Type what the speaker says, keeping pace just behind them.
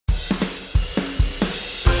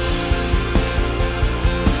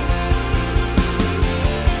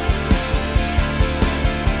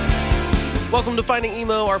Welcome to Finding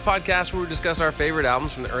Emo, our podcast where we discuss our favorite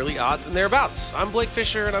albums from the early aughts and thereabouts. I'm Blake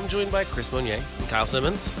Fisher, and I'm joined by Chris Monnier and Kyle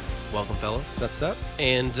Simmons. Welcome, fellas. What's up?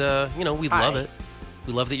 And, we'd love it.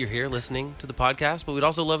 We love that you're here listening to the podcast, but we'd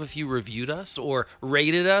also love if you reviewed us or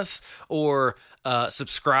rated us or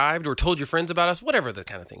subscribed or told your friends about us, whatever the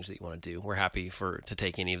kind of things that you want to do. We're happy to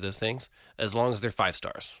take any of those things, as long as they're 5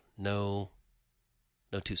 stars. No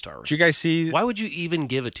 2-star review. Did you guys see? Why would you even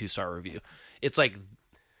give a 2-star review? It's like...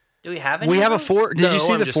 Do we have any? We have a those? 4. Did you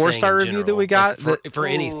see I'm the just 4-star saying in review that we general, got? like for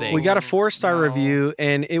anything. We got a 4-star No. review,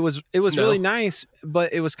 and it was really nice,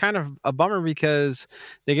 but it was kind of a bummer because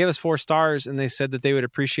they gave us 4 stars, and they said that they would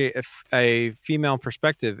appreciate a female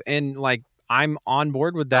perspective, and like I'm on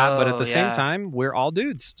board with that, but at the same time, we're all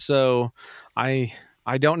dudes, so I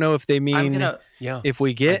don't know if they mean if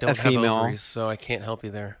we get a female. Have ovaries, so I can't help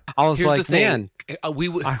you there. I was Here's like, the thing. man, I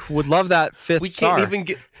would love that 5th star.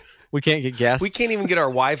 We can't get guests. We can't even get our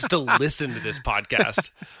wives to listen to this podcast,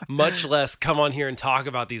 much less come on here and talk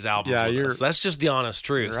about these albums with us. That's just the honest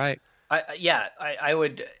truth. You're right. I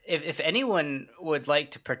would, if anyone would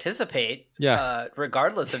like to participate,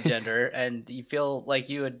 regardless of gender, and you feel like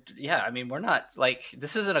you would, I mean, we're not like,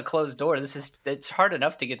 this isn't a closed door. It's hard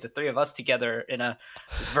enough to get the 3 of us together in a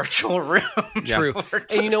virtual room. True.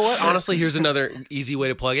 And you know what? Honestly, here's another easy way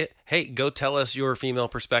to plug it. Hey, go tell us your female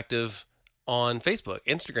perspective on Facebook,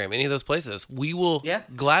 Instagram, any of those places. We will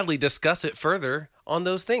gladly discuss it further on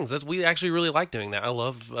those things. We actually really like doing that. I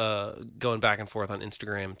love going back and forth on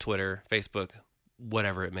Instagram, Twitter, Facebook,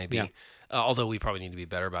 whatever it may be. Yeah. Although we probably need to be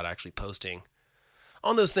better about actually posting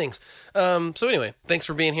on those things. So anyway, thanks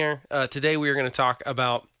for being here. Today we are going to talk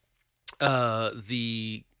about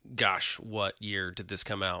what year did this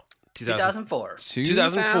come out? 2004.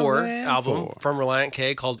 2004 album from Relient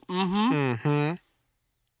K called Mm-hmm. Mm-hmm.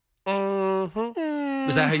 Mm-hmm.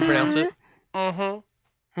 Is that how you pronounce it?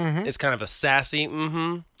 Mm-hmm. Mm-hmm. It's kind of a sassy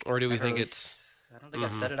mm-hmm. Or do we think it's... I don't think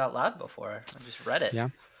I've said it out loud before. I just read it. Yeah.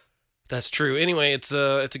 That's true. Anyway, it's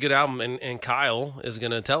a good album, and Kyle is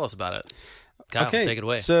going to tell us about it. Kyle, take it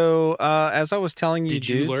away. So, as I was telling you, did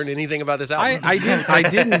you learn anything about this album? I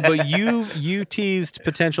didn't, but you teased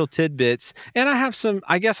potential tidbits, and I have some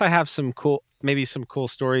cool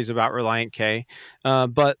stories about Relient K,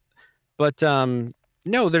 but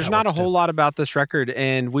no, there's not a whole lot about this record,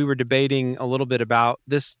 and we were debating a little bit about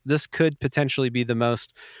this. This could potentially be the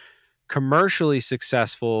most commercially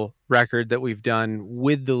successful record that we've done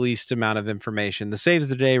with the least amount of information. The Saves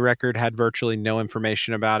the Day record had virtually no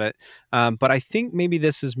information about it, but I think maybe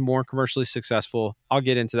this is more commercially successful. I'll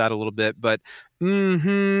get into that a little bit, but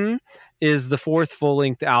is the 4th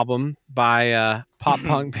full-length album by pop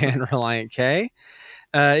punk band Relient K.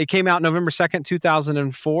 It came out November 2nd,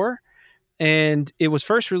 2004. And it was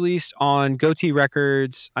first released on Goatee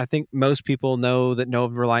Records. I think most people know of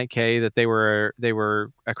Relient K, that they were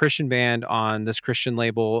a Christian band on this Christian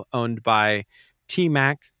label owned by Toby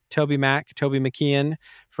McKeon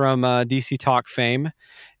from DC Talk fame.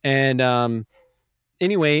 And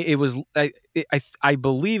anyway, it was I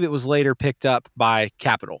believe it was later picked up by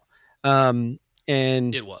Capitol. And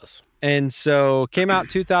it was. And so came out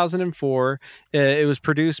 2004. It was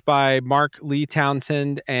produced by Mark Lee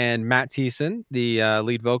Townsend and Matt Thiessen, the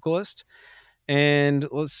lead vocalist. And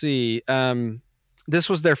let's see. This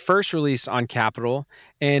was their first release on Capitol.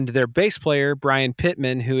 And their bass player, Brian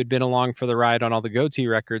Pittman, who had been along for the ride on all the Goatee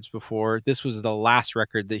records before, this was the last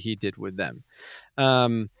record that he did with them.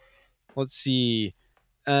 Let's see.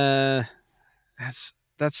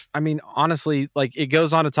 I mean, honestly, like, it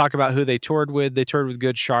goes on to talk about who they toured with. They toured with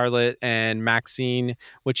Good Charlotte and Maxine,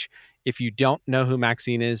 which, if you don't know who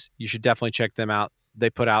Maxine is, you should definitely check them out.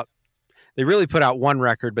 They really put out 1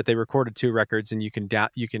 record, but they recorded 2 records, and you can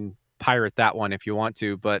pirate that one if you want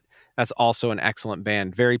to, but that's also an excellent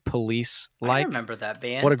band. Very Police-like. I remember that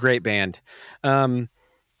band. What a great band.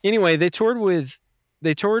 Anyway, they toured with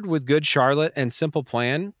Good Charlotte and Simple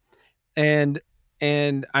Plan. And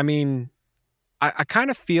I mean, I kind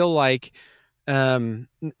of feel like,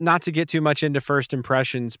 not to get too much into first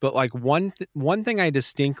impressions, but like one thing I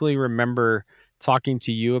distinctly remember talking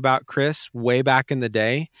to you about, Chris, way back in the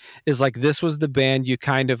day, is like, this was the band you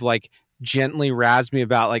kind of like gently razzed me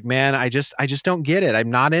about, like, man, I just don't get it. I'm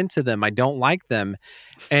not into them. I don't like them.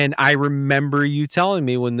 And I remember you telling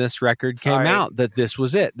me when this record came out that this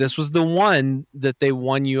was it. This was the one that they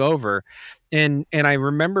won you over. And I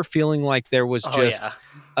remember feeling like there was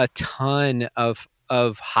a ton of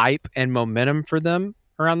hype and momentum for them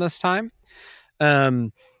around this time.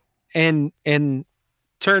 And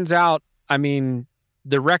turns out, I mean,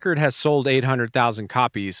 the record has sold 800,000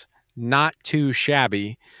 copies. Not too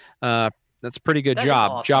shabby. That's a pretty good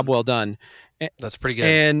job. Awesome. Job well done. That's pretty good.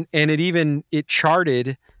 And it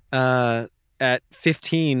charted at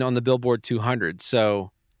 15 on the Billboard 200.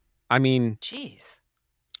 So, I mean, jeez,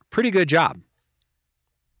 pretty good job.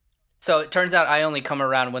 So it turns out I only come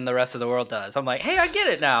around when the rest of the world does. I'm like, hey, I get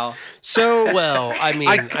it now. So, well, I mean,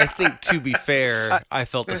 I think to be fair, I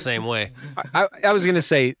felt the same way. I was going to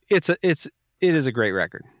say it is a great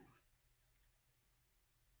record.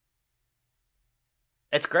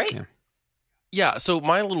 It's great. Yeah, so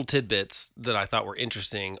my little tidbits that I thought were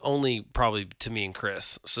interesting, only probably to me and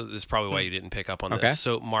Chris, so this is probably why you didn't pick up on this.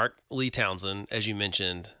 So Mark Lee Townsend, as you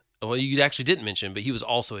mentioned, well, you actually didn't mention, but he was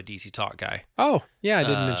also a DC Talk guy. Oh, yeah, I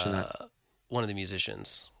didn't mention that. One of the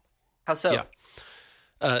musicians. How so?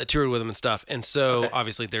 Yeah. Toured with him and stuff. And so,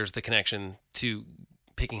 obviously, there's the connection to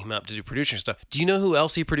picking him up to do producer stuff. Do you know who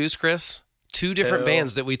else he produced, Chris? 2 different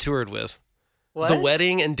bands that we toured with. What? The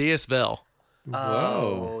Wedding and Deus Vel.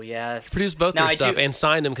 Oh, yes. He produced both their stuff and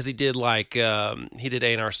signed them because he did he did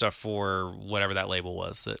A&R stuff for whatever that label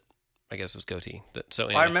was that I guess was Goatee. So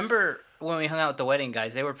anyway. I remember when we hung out with the Wedding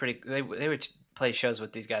guys, they were they would play shows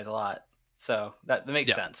with these guys a lot. So that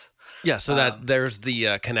makes sense. Yeah, so that there's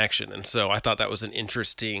the connection. And so I thought that was an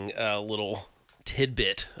interesting little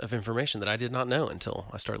tidbit of information that I did not know until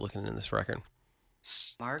I started looking into this record.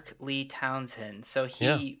 Mark Lee Townsend. So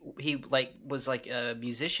he was like a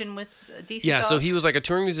musician with DC Yeah, Talk? so he was like a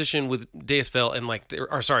touring musician with Deus Vel and with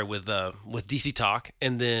DC Talk,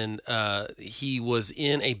 and then he was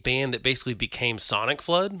in a band that basically became Sonic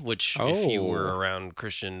Flood, which if you were around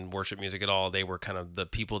Christian worship music at all, they were kind of the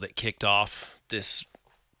people that kicked off this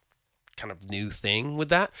kind of new thing with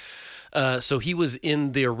that. So he was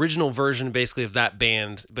in the original version basically of that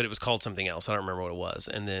band, but it was called something else. I don't remember what it was.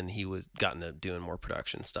 And then he was gotten to doing more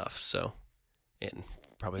production stuff. So, and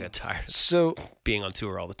probably got tired of being on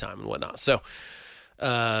tour all the time and whatnot. So,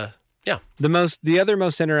 yeah. The other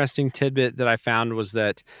most interesting tidbit that I found was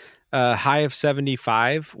that High of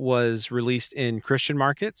 75 was released in Christian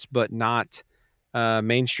markets, but not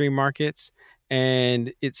mainstream markets.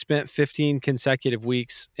 And it spent 15 consecutive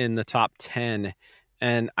weeks in the top 10.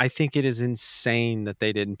 And I think it is insane that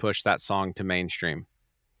they didn't push that song to mainstream.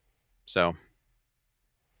 So.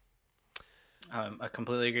 I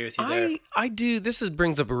completely agree with you there. I do. This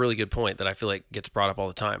brings up a really good point that I feel like gets brought up all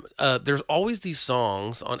the time. There's always these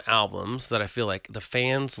songs on albums that I feel like the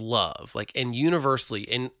fans love, and universally.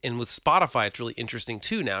 And with Spotify, it's really interesting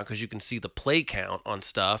too now because you can see the play count on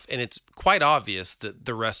stuff, and it's quite obvious that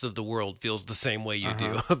the rest of the world feels the same way you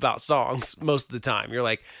do about songs most of the time. You're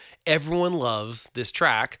like, everyone loves this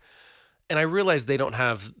track, and I realize they don't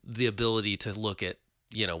have the ability to look at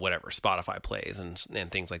whatever Spotify plays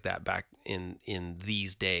and things like that back in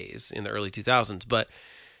these days in the early 2000s. But,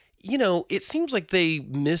 it seems like they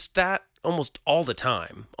missed that almost all the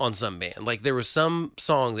time on some band. Like there was some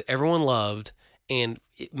song that everyone loved and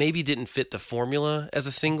it maybe didn't fit the formula as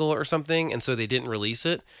a single or something. And so they didn't release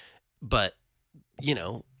it. But,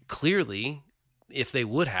 clearly if they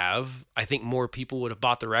would have, I think more people would have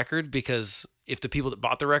bought the record because if the people that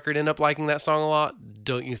bought the record end up liking that song a lot,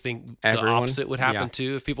 don't you think the opposite would happen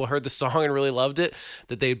too? If people heard the song and really loved it,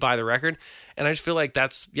 that they'd buy the record. And I just feel like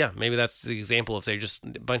maybe that's the example if they're just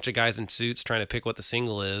a bunch of guys in suits trying to pick what the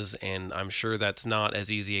single is. And I'm sure that's not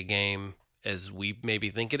as easy a game as we maybe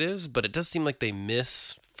think it is, but it does seem like they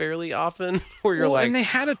miss fairly often where you're and they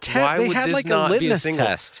had a test. They had like a litmus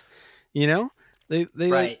test, They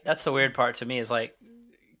right. That's the weird part to me is like,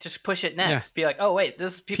 just push it next. Yeah. Be like, oh wait,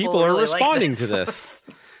 people are really responding like to this.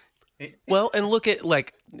 Well, and look at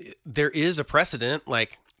there is a precedent.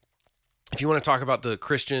 Like, if you want to talk about the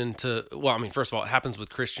Christian to, first of all, it happens with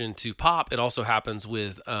Christian to pop. It also happens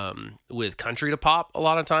with country to pop a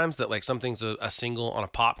lot of times. That something's a single on a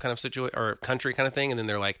pop kind of situation or country kind of thing, and then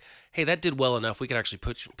they're like, hey, that did well enough. We could actually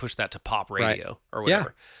push that to pop radio or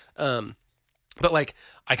whatever. Yeah. But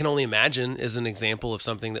I can only imagine is an example of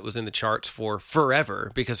something that was in the charts for forever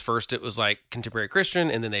because first it was contemporary Christian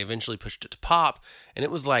and then they eventually pushed it to pop and it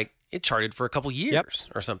was it charted for a couple years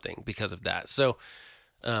or something because of that. So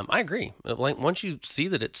I agree. Once you see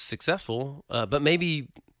that it's successful, but maybe,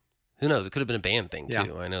 who knows, it could have been a band thing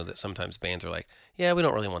too. I know that sometimes bands are like, yeah, we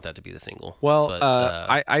don't really want that to be the single. Well,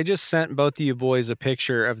 but, I just sent both of you boys a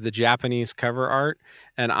picture of the Japanese cover art,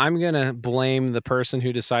 and I'm going to blame the person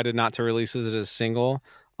who decided not to release it as a single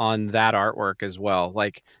on that artwork as well.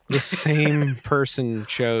 The same person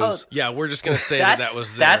chose. Yeah, we're just going to say that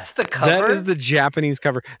was there. That's the cover? That is the Japanese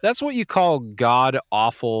cover. That's what you call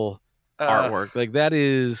god-awful artwork. That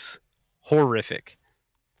is horrific.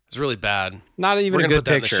 It's really bad. Not even a good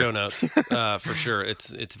picture. We're going to put that in the show notes for sure.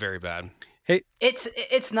 It's very bad. Hey,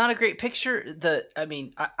 it's not a great picture.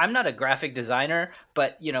 I'm not a graphic designer,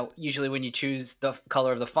 but usually when you choose the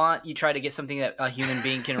color of the font, you try to get something that a human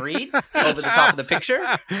being can read over the top of the picture.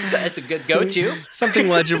 It's a good go-to. Something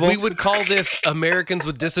legible. We would call this Americans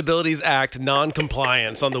with Disabilities Act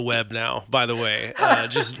non-compliance on the web now, by the way.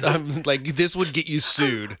 This would get you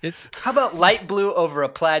sued. How about light blue over a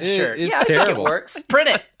plaid shirt? It's I terrible. think it works. Print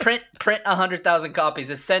it. Print 100,000 copies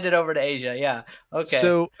and send it over to Asia. Yeah. Okay.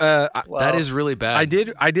 So that is really bad.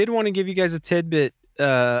 I did want to give you guys a tidbit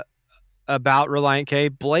about Relient K.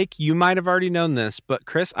 Blake, you might have already known this, but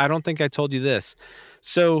Chris, I don't think I told you this.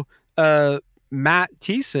 So Matt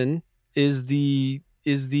Thiessen is the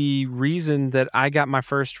reason that I got my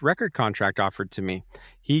first record contract offered to me.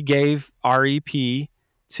 He gave REP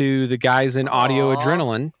to the guys in Audio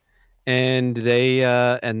Adrenaline, and they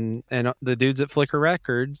and the dudes at Flickr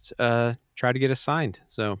Records tried to get us signed.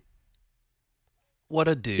 So what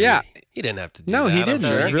a dude! Yeah, he didn't have to do that. No, he didn't.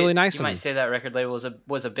 So it was really nice. You might say that record label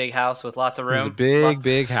was a big house with lots of room. It was a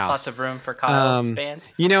big house. Lots of room for Kyle to span.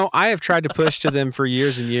 I have tried to push to them for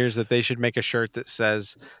years and years that they should make a shirt that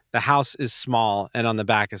says the house is small, and on the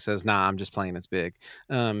back it says, "Nah, I'm just playing it's big."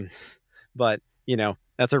 But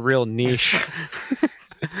that's a real niche.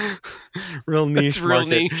 real niche. It's real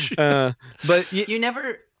market. niche. But you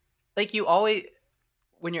never you always.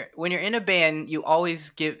 When you're in a band, you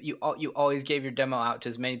always gave your demo out to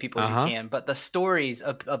as many people as you can. But the stories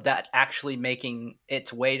of that actually making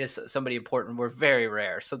its way to somebody important were very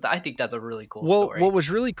rare. So I think that's a really cool story. What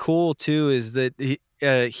was really cool too is that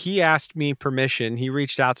he asked me permission. He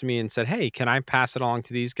reached out to me and said, "Hey, can I pass it along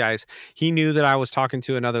to these guys?" He knew that I was talking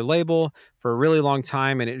to another label for a really long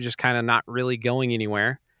time, and it was just kind of not really going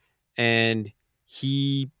anywhere. And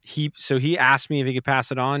he asked me if he could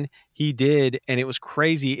pass it on. He did, and it was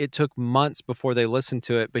crazy. It took months before they listened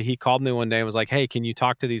to it, but he called me one day and was like, "Hey, can you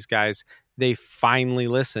talk to these guys?" They finally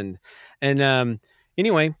listened. And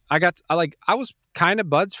anyway, I was kind of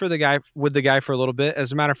buds with the guy for a little bit.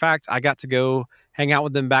 As a matter of fact, I got to go hang out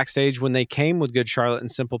with them backstage when they came with Good Charlotte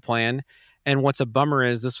and Simple Plan. And what's a bummer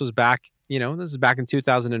is this was back in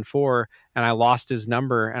 2004, and I lost his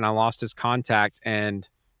number and I lost his contact, and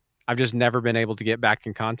I've just never been able to get back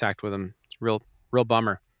in contact with him. It's real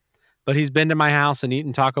bummer. But he's been to my house and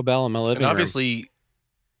eaten Taco Bell in my living room. Obviously,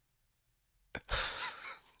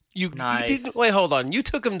 you didn't. Wait, hold on. You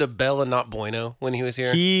took him to Bell and not Bueno when he was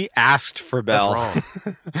here? He asked for Bell. That's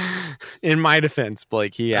wrong. In my defense,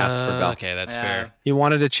 Blake, he asked for Bell. Okay, that's fair. He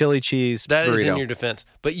wanted a chili cheese That burrito. is in your defense.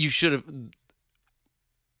 But you should have...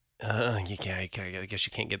 I guess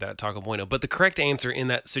you can't get that at Taco Bueno. But the correct answer in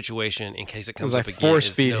that situation, in case it comes up again, force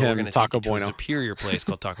is feed we're him Taco take you Bueno to a superior place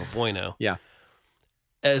called Taco Bueno. Yeah.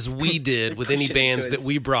 As we did with any bands that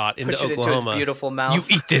we brought into Oklahoma. Into his beautiful mouth.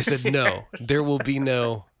 You eat this. I said, no, there will be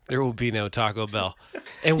no Taco Bell.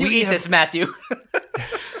 And you eat this, Matthew.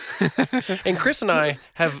 And Chris and I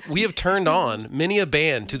have turned on many a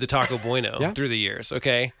band to the Taco Bueno through the years.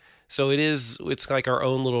 Okay, so it's like our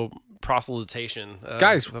own little proselytation.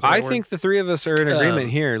 Guys, I think the three of us are in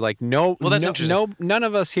agreement here. Like none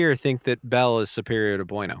of us here think that Bell is superior to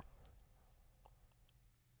Bueno.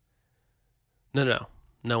 No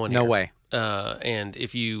one. No here. way. And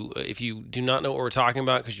if you do not know what we're talking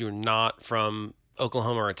about because you're not from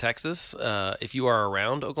Oklahoma or Texas, if you are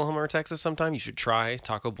around Oklahoma or Texas sometime, you should try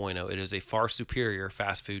Taco Bueno. It is a far superior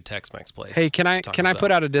fast food Tex-Mex place. Hey, can I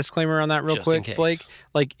put out a disclaimer on that real quick, Blake?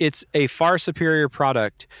 Like, it's a far superior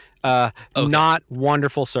product, not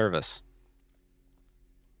wonderful service.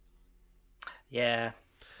 Yeah.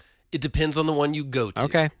 It depends on the one you go to.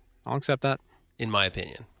 Okay, I'll accept that. In my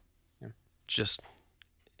opinion. Yeah. Just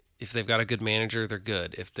if they've got a good manager, they're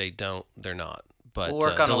good. If they don't, they're not. But we'll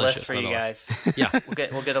work on a list for you guys. Yeah,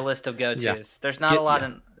 we'll get a list of go-tos. Yeah. There's not a lot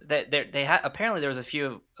in they apparently there was a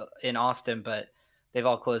few in Austin, but they've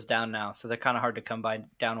all closed down now, so they're kind of hard to come by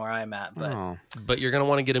down where I'm at. But you're gonna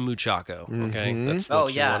want to get a muchaco, okay? Mm-hmm. That's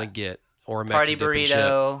what you want to get, or a Mexi party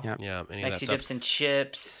burrito. Yeah, Mexi dips and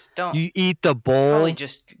chips. Don't you eat the bowl? Probably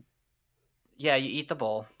just you eat the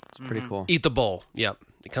bowl. It's pretty cool. Eat the bowl. Yep,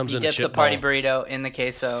 it comes in a chip bowl. Dip the party burrito in the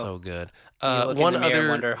queso. So good. One other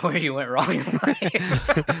wonder where you went wrong in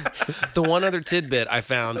life. The one other tidbit I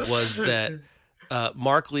found was that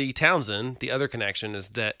Mark Lee Townsend, the other connection, is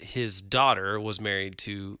that his daughter was married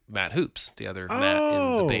to Matt Hoops, the other Matt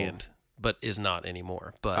in the band, but is not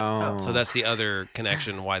anymore. But so that's the other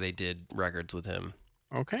connection why they did records with him.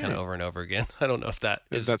 Okay, kind of over and over again. I don't know if that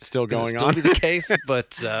is that still going on. Be the case,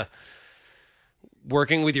 but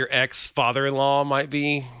working with your ex-father-in-law might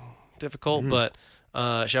be difficult. But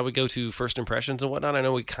shall we go to first impressions and whatnot? I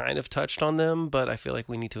know we kind of touched on them, but I feel like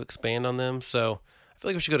we need to expand on them. So I feel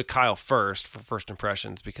like we should go to Kyle first for first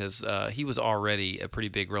impressions because he was already a pretty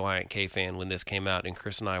big Relient K fan when this came out, and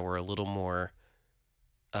Chris and I were a little more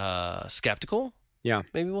skeptical. Yeah,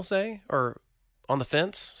 maybe we'll say, or on the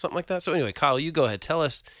fence, something like that. So anyway, Kyle, you go ahead. Tell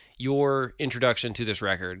us your introduction to this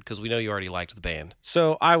record because we know you already liked the band.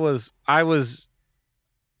 So I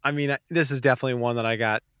mean, this is definitely one that I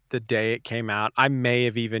got the day it came out. I may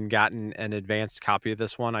have even gotten an advanced copy of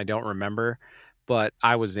this one. I don't remember, but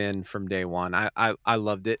I was in from day one. I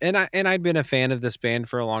loved it. And I'd been a fan of this band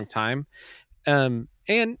for a long time. And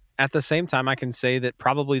at the same time, I can say that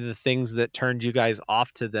probably the things that turned you guys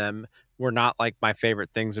off to them were not like my favorite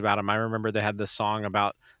things about them. I remember they had this song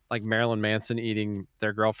about like Marilyn Manson eating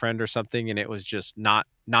their girlfriend or something, and it was just not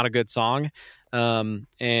a good song.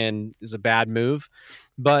 And is a bad move.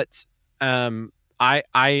 But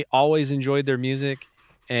I always enjoyed their music,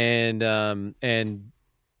 and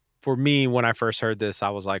for me, when I first heard this, I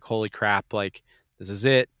was like, "Holy crap! Like this is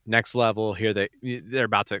it, next level." Here they're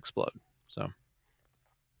about to explode. So,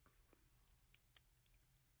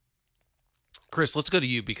 Chris, let's go to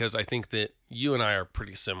you because I think that you and I are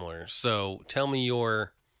pretty similar. So, tell me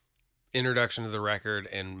your introduction to the record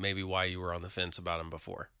and maybe why you were on the fence about them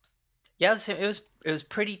before. Yeah, it was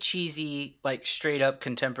pretty cheesy, like straight up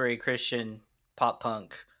contemporary Christian pop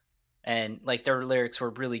punk, and like their lyrics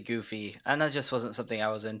were really goofy, and that just wasn't something I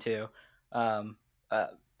was into. And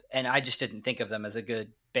I just didn't think of them as a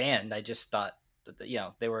good band. I just thought that,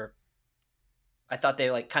 they were. I thought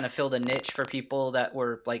they like kind of filled a niche for people that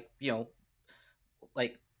were like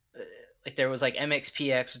like there was like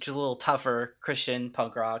MXPX, which was a little tougher Christian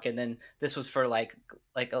punk rock, and then this was for like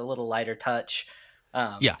a little lighter touch.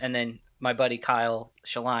 And then my buddy Kyle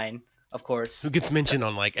Shaline, of course, who gets mentioned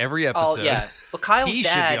on like every episode. Oh yeah, well, Kyle's he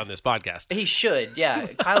dad should be on this podcast. He should, yeah.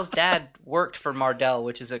 Kyle's dad worked for Mardel,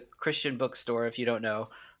 which is a Christian bookstore, if you don't know,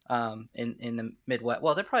 in the Midwest.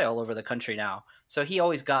 Well, they're probably all over the country now. So he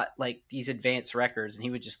always got like these advanced records, and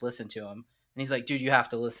he would just listen to them. And he's like, "Dude, you have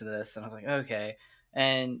to listen to this." And I was like, "Okay."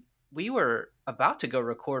 And we were about to go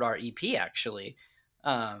record our EP actually,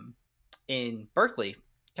 in Berkeley,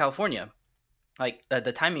 California. Like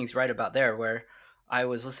the timing's right about there, where I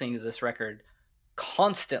was listening to this record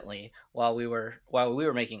constantly while we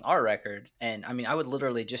were making our record. And I mean, I would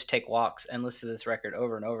literally just take walks and listen to this record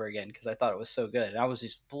over and over again because I thought it was so good. And I was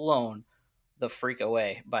just blown the freak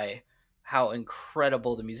away by how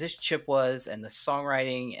incredible the musicianship was and the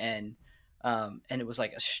songwriting, and it was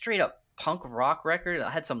like a straight up punk rock record. It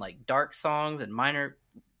had some like dark songs and minor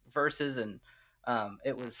verses, and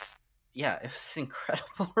it was an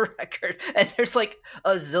incredible record. And there's like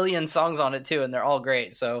a zillion songs on it too, and they're all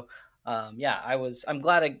great. So I'm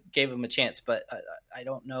glad I gave them a chance, but I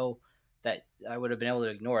don't know that I would have been able to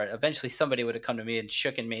ignore it. Eventually somebody would have come to me and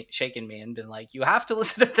shaken me and been like, "You have to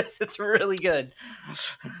listen to this. It's really good."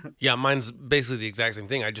 Yeah, mine's basically the exact same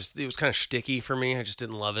thing. It was kind of shticky for me. I just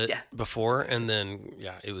didn't love it before. And then,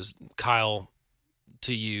 it was Kyle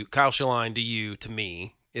Shaline to you, to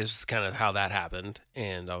me is kind of how that happened.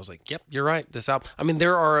 And I was like, yep, you're right. This album, I mean,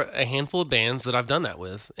 there are a handful of bands that I've done that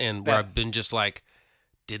with and where I've been just like,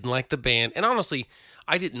 didn't like the band. And honestly,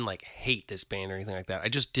 I didn't like hate this band or anything like that. I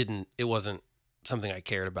just didn't, it wasn't something I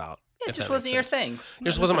cared about. It just wasn't your thing. It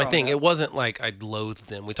just wasn't my thing. It wasn't like I loathed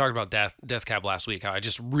them. We talked about Death Cab last week, how I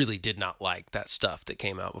just really did not like that stuff that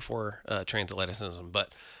came out before Transatlanticism.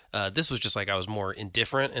 But this was just like I was more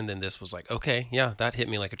indifferent, and then this was like, okay, yeah, that hit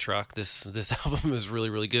me like a truck. This album is really,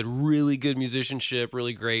 really good musicianship,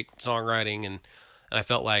 really great songwriting, and I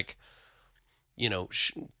felt like,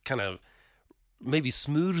 kind of maybe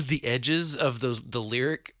smoothed the edges of the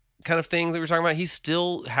lyric kind of thing that we're talking about. He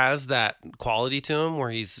still has that quality to him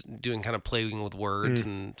where he's doing kind of playing with words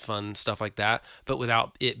and fun stuff like that, but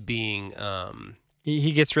without it being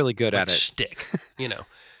he gets really good like at it. Shtick,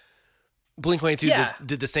 Blink-182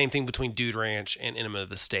 did the same thing between Dude Ranch and Enema of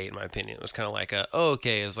the State, in my opinion. It was kind of like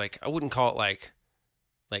it was like, I wouldn't call it like,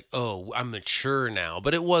 oh, I'm mature now,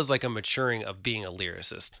 but it was like a maturing of being a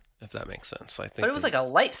lyricist, if that makes sense. I think. But it was like a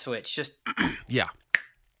light switch, just yeah.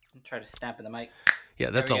 Try to snap in the mic. Yeah,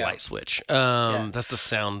 that's a light switch. That's the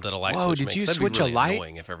sound that a light switch makes. Did you That'd switch be really a light?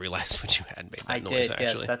 annoying if every light switch you had made that I noise, did,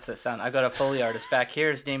 actually. yes, that's the sound. I got a Foley artist back here.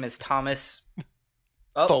 His name is Thomas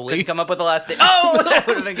Foley. Couldn't come up with the last name. Oh, that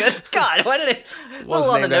would have been good. God, why did it?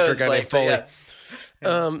 Was named after a guy named Foley.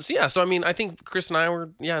 Yeah. So I mean, I think Chris and I were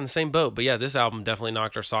in the same boat. But yeah, this album definitely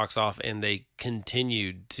knocked our socks off, and they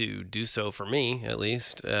continued to do so for me, at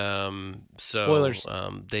least. Spoilers.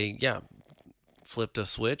 They flipped a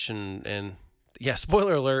switch, and yeah,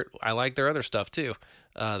 spoiler alert, I like their other stuff too,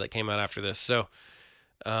 that came out after this. So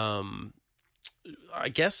I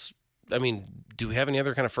guess I mean, do we have any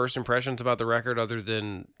other kind of first impressions about the record other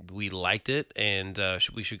than we liked it and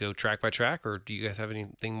we should go track by track, or do you guys have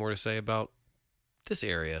anything more to say about this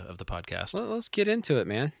area of the podcast? Well, let's get into it,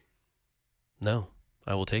 man. No,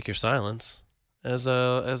 I will take your silence as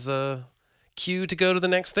a cue to go to the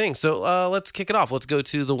next thing. So let's kick it off. Let's go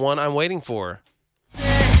to the one I'm waiting for.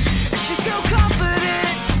 She's so confident.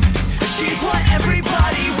 She's what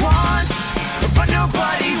everybody wants, but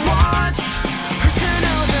nobody wants her to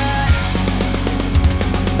know that.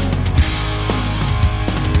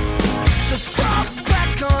 So fall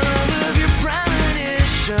back on all of your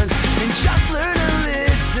premonitions and just learn to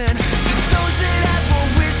listen to those that have more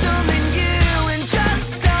wisdom than you, and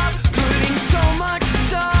just stop putting so much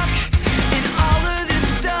stock in all of this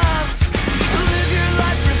stuff. Live your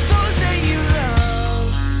life for those that you love.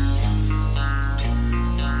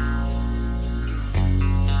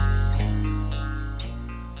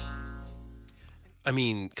 I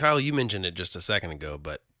mean, Kyle, you mentioned it just a second ago,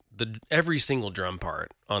 but every single drum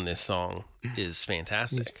part on this song is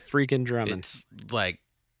fantastic. He's freaking drumming. It's like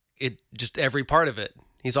just every part of it.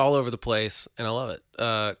 He's all over the place, and I love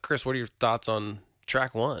it. Chris, what are your thoughts on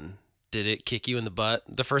track 1? Did it kick you in the butt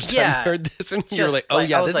the first time you heard this, and you were like, "Oh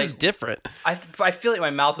yeah, this is different"? I feel like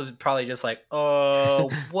my mouth was probably just like,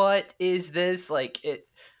 "Oh, what is this?" Like it.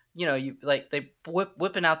 You like they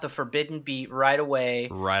whipping out the forbidden beat right away.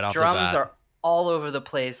 Right off Drums the bat. are all over the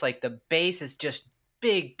place. Like the bass is just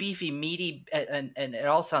big, beefy, meaty, and it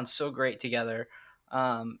all sounds so great together.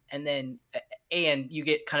 And then you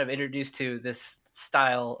get kind of introduced to this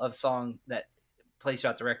style of song that plays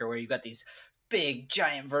throughout the record, where you've got these big,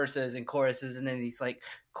 giant verses and choruses, and then these like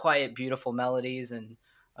quiet, beautiful melodies. And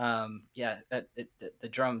the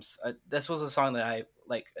drums. This was a song that I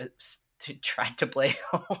tried to play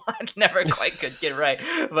a lot, never quite could get right,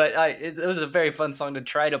 but it was a very fun song to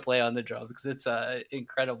try to play on the drums because it's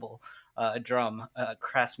incredible drum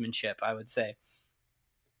craftsmanship, I would say.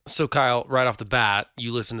 So Kyle, right off the bat,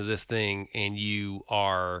 you listen to this thing and you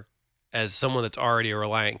are, as someone that's already a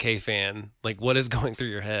Relient K fan, like what is going through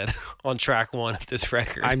your head on track 1 of this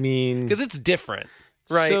record? I mean, because it's different,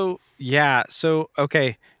 right? So yeah,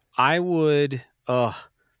 okay, I would,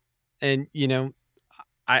 and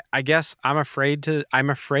I guess I'm afraid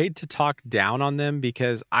to talk down on them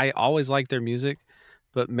because I always like their music,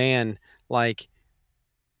 but man, like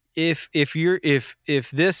if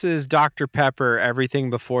this is Dr. Pepper, everything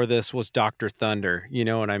before this was Dr. Thunder, you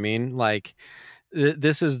know what I mean? Like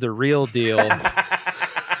this is the real deal.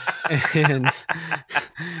 And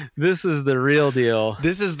this is the real deal.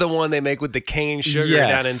 This is the one they make with the cane sugar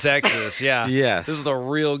down in Texas. Yeah. Yes. This is the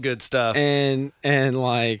real good stuff. And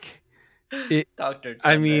like Dr. Thunder.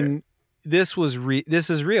 I mean, this is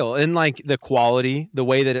real, and like the quality, the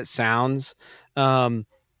way that it sounds, the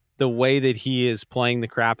way that he is playing the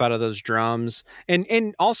crap out of those drums,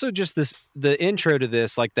 and also just the intro to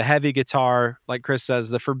this, like the heavy guitar, like Chris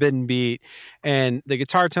says, the forbidden beat, and the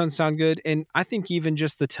guitar tones sound good, and I think even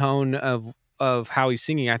just the tone of how he's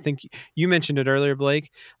singing. I think you mentioned it earlier,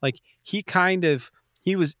 Blake. Like he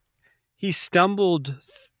stumbled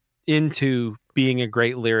into being a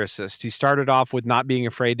great lyricist. He started off with not being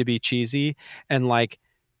afraid to be cheesy, and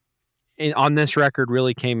on this record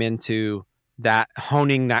really came into that,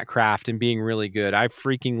 honing that craft and being really good. I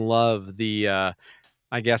freaking love the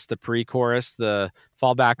I guess the pre-chorus, the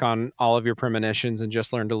fall back on all of your premonitions and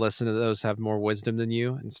just learn to listen to those who have more wisdom than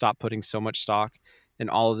you, and stop putting so much stock in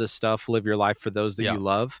all of this stuff. Live your life for those that you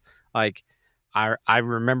love. Like I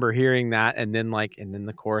remember hearing that, and then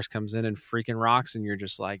the chorus comes in and freaking rocks, and you're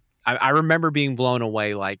just like, I remember being blown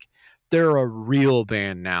away. Like they're a real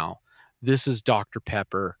band now. This is Dr.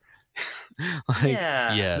 Pepper.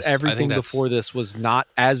 Yes, everything before this was not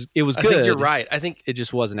as, it was good. I think you're right. I think it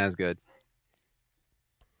just wasn't as good.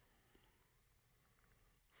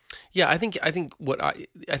 Yeah, I think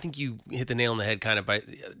you hit the nail on the head kind of by,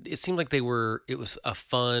 it seemed like it was a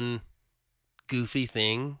fun, goofy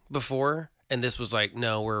thing before. And this was like,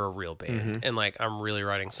 no, we're a real band. Mm-hmm. And like, I'm really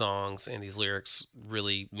writing songs and these lyrics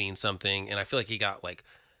really mean something. And I feel like he got like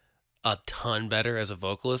a ton better as a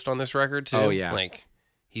vocalist on this record too. Oh yeah. Like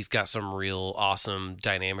he's got some real awesome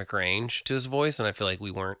dynamic range to his voice. And I feel like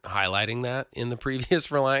we weren't highlighting that in the previous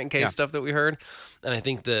Relient K stuff that we heard. And I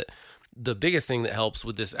think that the biggest thing that helps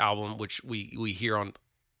with this album, which we hear on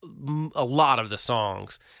a lot of the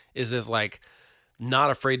songs, is this like,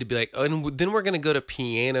 not afraid to be like, oh, and then we're going to go to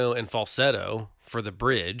piano and falsetto for the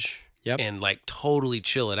bridge and like totally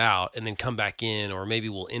chill it out and then come back in, or maybe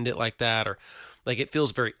we'll end it like that. Or like, it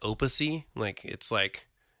feels very opusy. Like it's like,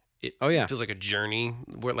 it feels like a journey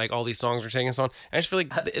where like all these songs are taking us on. And I just feel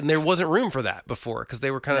like and there wasn't room for that before, because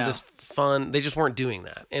they were kind of this fun, they just weren't doing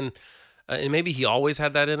that. And and maybe he always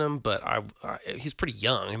had that in him, but he's pretty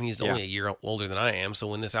young. I mean, he's only a year older than I am. So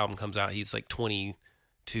when this album comes out, he's like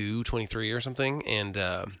 22, 23 or something. And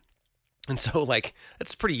so like,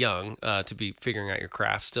 that's pretty young to be figuring out your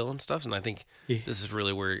craft still and stuff. And I think this is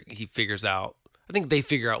really where he figures out, I think they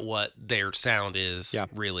figure out what their sound is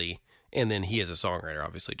really. And then he as a songwriter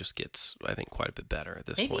obviously just gets, I think, quite a bit better at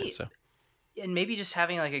this point. So, and maybe just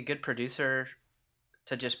having like a good producer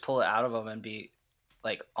to just pull it out of him and be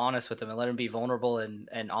like honest with him and let him be vulnerable and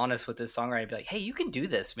honest with his songwriting. Be like, hey, you can do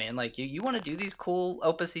this, man. Like you want to do these cool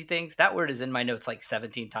opusy things. That word is in my notes like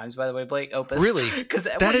 17 times, by the way, Blake. Opus. Really? Because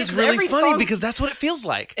that is really funny because that's what it feels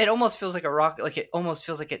like. It almost feels like a rock. Like it almost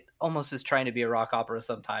feels like it almost is trying to be a rock opera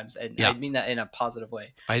sometimes. And I mean that in a positive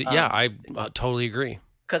way. I totally agree.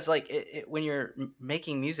 Because like when you're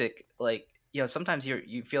making music, like, you know, sometimes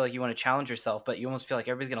you feel like you want to challenge yourself, but you almost feel like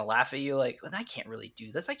everybody's going to laugh at you. Like, well, I can't really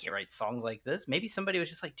do this. I can't write songs like this. Maybe somebody was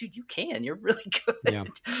just like, dude, you can. You're really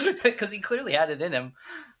good. Because he clearly had it in him.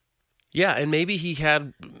 Yeah, and maybe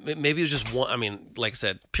it was just one. I mean, like I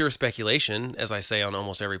said, pure speculation, as I say on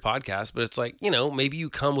almost every podcast. But it's like, you know, maybe you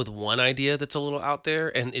come with one idea that's a little out there,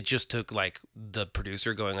 and it just took like the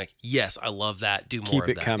producer going like, "Yes, I love that. Do more Keep of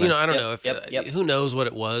it that." coming. You know, I don't know if who knows what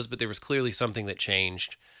it was, but there was clearly something that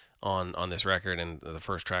changed on this record, and the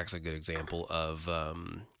first track's a good example of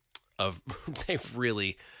they've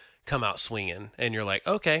really come out swinging, and you're like,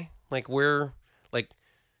 okay, like we're like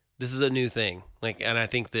this is a new thing, like, and I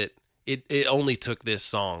think that it only took this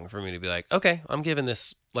song for me to be like, okay, I'm giving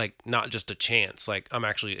this like not just a chance, like I'm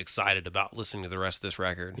actually excited about listening to the rest of this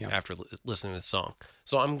record after listening to this song.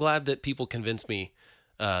 So I'm glad that people convinced me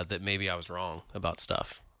that maybe I was wrong about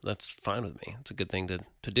stuff. That's fine with me. It's a good thing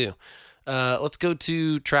to do. Let's go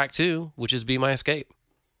to track 2, which is Be My Escape.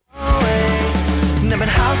 I've been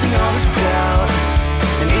housing all this doubt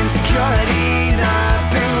and insecurity.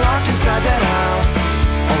 I've been locked inside that house.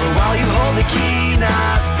 All the while you hold the key.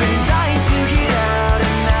 I've been dying to get out,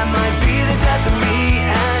 and that might be the death of me.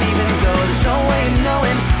 And even though there's no way of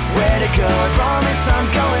knowing where to go, I promise I'm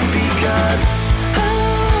going, because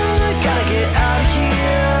I gotta get out of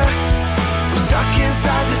here. I'm stuck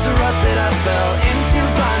inside this rut that I fell into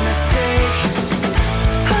by mistake.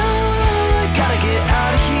 I gotta get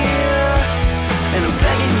out of here, and I'm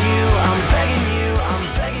begging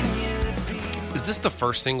you to be. Is this the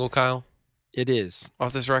first single, Kyle? It is.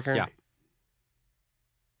 Off this record? Yeah.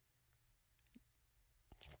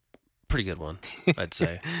 Pretty good one, I'd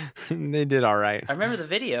say. They did all right. I remember the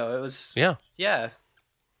video. It was yeah.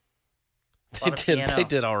 They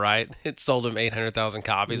did all right. It sold them 800,000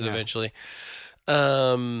 copies eventually.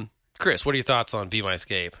 Chris, what are your thoughts on Be My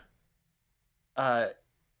Escape? You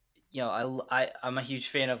know, I'm a huge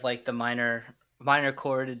fan of like the minor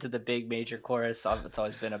chord into the big major chorus. It's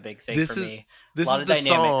always been a big thing for me. This is the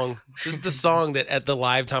song. This is the song that at the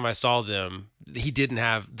live time I saw them,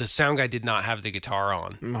 the sound guy did not have the guitar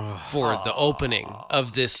on for the opening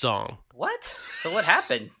of this song. What? So what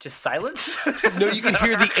happened? Just silence? No, you can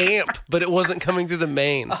hear the amp, but it wasn't coming through the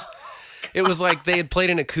mains. It was like they had played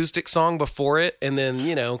an acoustic song before it and then,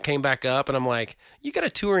 you know, came back up, and I'm like, you got a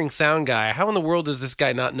touring sound guy. How in the world does this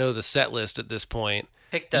guy not know the set list at this point?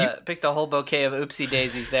 Picked a whole bouquet of oopsie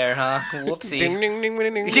daisies there, huh? Whoopsie. Ding, ding, ding,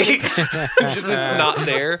 ding, ding. Just it's not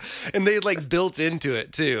there. And they like built into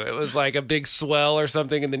it too. It was like a big swell or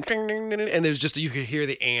something, and then ding, ding, ding, and there's just, you could hear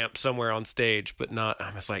the amp somewhere on stage, but not.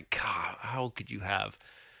 I was like, God, how could you have?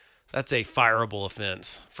 That's a fireable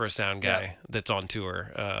offense for a sound guy that's on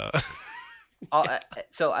tour.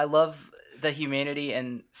 So I love the humanity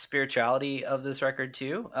and spirituality of this record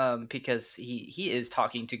too, because he is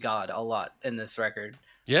talking to God a lot in this record.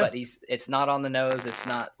 Yeah, but it's not on the nose. It's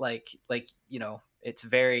not like you know, it's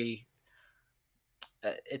very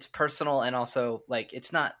it's personal, and also like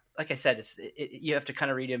it's not, like I said, you have to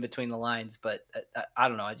kind of read in between the lines. But I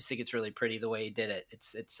don't know. I just think it's really pretty the way he did it.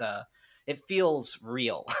 It feels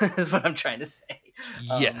real, is what I'm trying to say.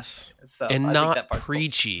 Yes, so and I not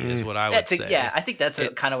preachy cool. Is what I would say. Yeah, I think that's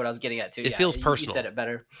kind of what I was getting at too. It feels personal. You said it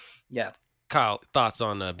better. Yeah. Kyle, thoughts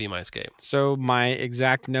on Be My Escape? So my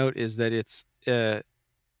exact note is that it's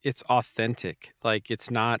authentic. Like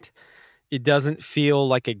it doesn't feel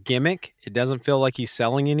like a gimmick. It doesn't feel like he's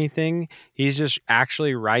selling anything. He's just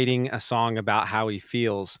actually writing a song about how he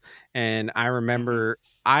feels. And I remember,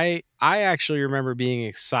 I actually remember being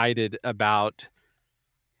excited about,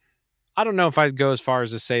 I don't know if I'd go as far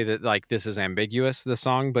as to say that like this is ambiguous, the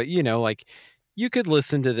song, but you know, like you could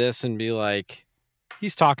listen to this and be like,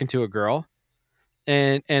 he's talking to a girl.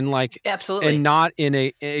 And like, absolutely, and not in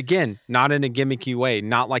a gimmicky way,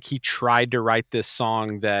 not like he tried to write this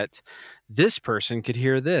song that this person could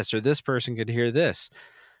hear this or this person could hear this.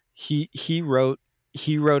 he wrote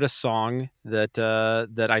a song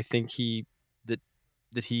that I think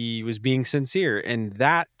that he was being sincere, and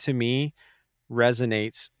that to me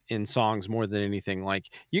resonates in songs more than anything. Like,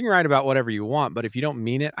 you can write about whatever you want, but if you don't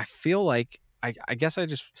mean it, I feel like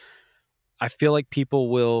I feel like people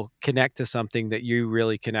will connect to something that you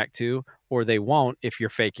really connect to, or they won't if you're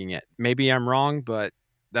faking it. Maybe I'm wrong, but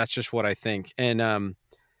that's just what I think. And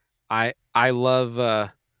I love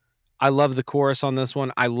the chorus on this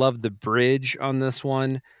one. I love the bridge on this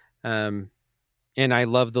one, and I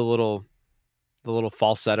love the little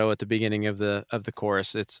falsetto at the beginning of the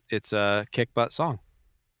chorus. It's a kick butt song.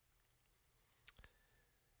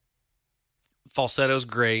 Falsetto's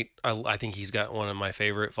great. I think he's got one of my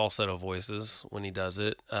favorite falsetto voices when he does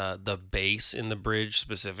it. The bass in the bridge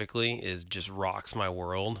specifically is just rocks my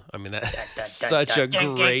world. I mean, that's such a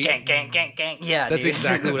great... Yeah, that's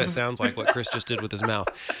exactly what it sounds like, what Chris just did with his mouth.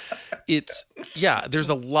 There's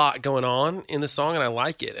a lot going on in the song, and I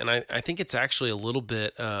like it. And I think it's actually a little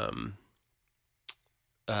bit... I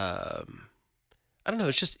don't know.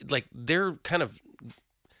 It's just like they're kind of...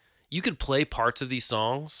 You could play parts of these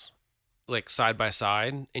songs like side by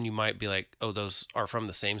side, and you might be like, oh, those are from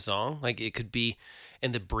the same song. Like, it could be,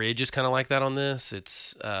 and the bridge is kind of like that on this.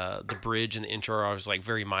 It's the bridge and the intro are always like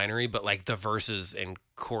very minery, but like the verses and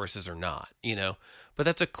choruses are not, but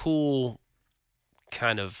that's a cool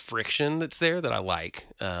kind of friction that's there that I like.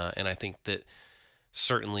 And I think that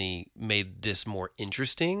certainly made this more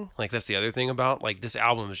interesting. Like, that's the other thing about, like, this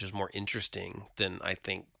album is just more interesting than I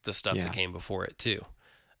think the stuff that came before it too.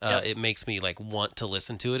 It makes me like want to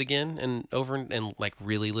listen to it again and over and like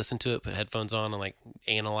really listen to it, put headphones on and like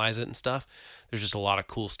analyze it and stuff. There's just a lot of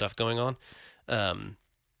cool stuff going on. And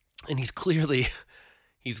he's clearly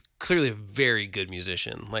a very good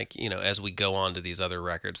musician. Like, as we go on to these other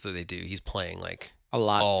records that they do, he's playing like a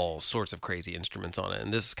lot, all sorts of crazy instruments on it.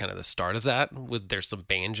 And this is kind of the start of that, there's some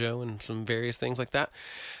banjo and some various things like that.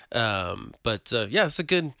 It's a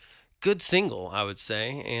good single, I would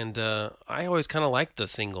say, and I always kind of like the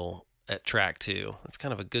single at track 2. It's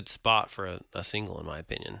kind of a good spot for a single, in my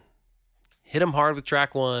opinion. Hit them hard with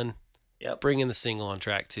track 1, bring in the single on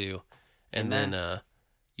track 2, and then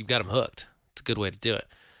you've got them hooked. It's a good way to do it.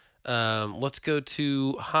 Let's go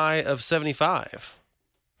to High of 75.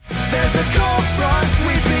 There's a cold front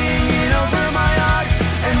sweeping in over my heart,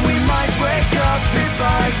 and we might wake up if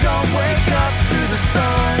I don't wake up to the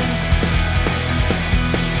sun.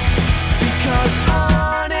 Because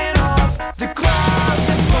on and off, the clouds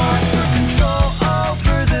have fought for control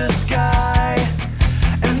over the sky.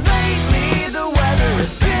 And lately the weather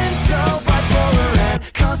has been so bipolar, and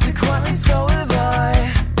consequently so have I.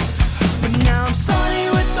 But now I'm sunny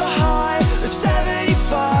with the high of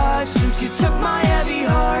 75, since you took my heavy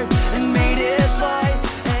heart and made it light.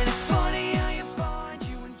 And it's funny how you find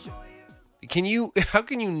you enjoy it. How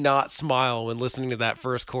can you not smile when listening to that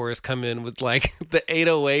first chorus come in with like the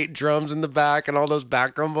 808 drums in the back and all those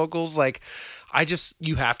background vocals? Like,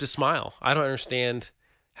 you have to smile. I don't understand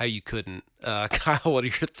how you couldn't. Kyle, what are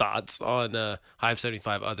your thoughts on High of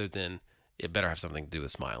 75 other than it better have something to do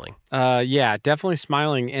with smiling? Yeah, definitely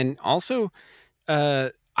smiling. And also,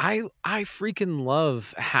 I freaking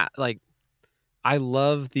love I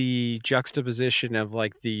love the juxtaposition of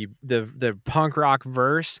like the punk rock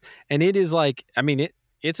verse, and it is like, I mean,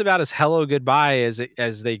 it's about as hello goodbye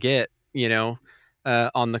as they get,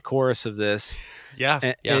 on the chorus of this. Yeah.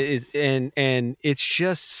 And it's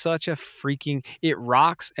just such a freaking, it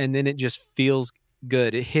rocks, and then it just feels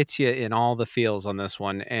good. It hits you in all the feels on this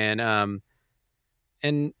one. And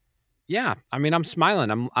yeah, I mean, I'm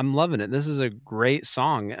smiling. I'm loving it. This is a great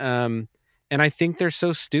song. And I think they're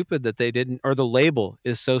so stupid that they didn't, or the label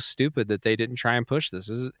is so stupid that they didn't try and push this.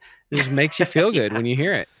 It just makes you feel good when you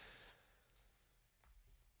hear it.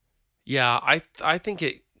 Yeah, I think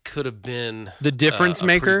it could have been the difference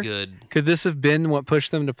maker. Good. Could this have been what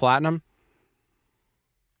pushed them to platinum?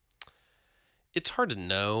 It's hard to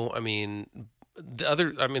know. I mean,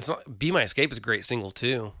 it's not, Be My Escape is a great single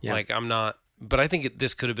too. Yeah. But I think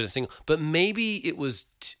this could have been a single. But maybe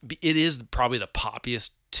it is probably the poppiest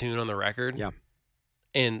tune on the record. Yeah.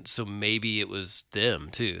 And so maybe it was them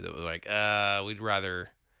too that were like, we'd rather,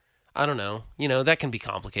 I don't know. That can be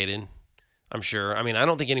complicated, I'm sure. I mean, I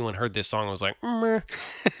don't think anyone heard this song and was like, meh.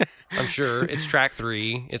 I'm sure it's track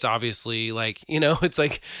 3. It's obviously like, it's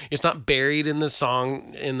like, it's not buried in the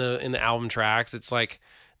song, in the album tracks. It's like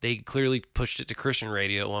they clearly pushed it to Christian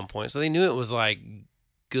radio at one point. So they knew it was like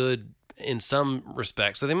good in some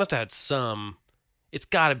respects. So they must have had it's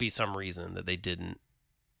gotta be some reason that they didn't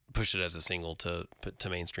push it as a single to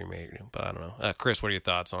mainstream radio, but I don't know. Chris, what are your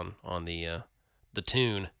thoughts on the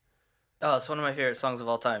tune? Oh, it's one of my favorite songs of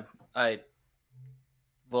all time. I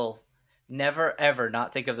will never ever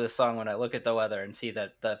not think of this song when I look at the weather and see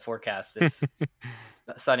that the forecast is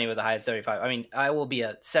sunny with a high of 75. I mean, I will be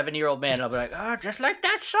a 70-year-old man and I'll be like, oh, just like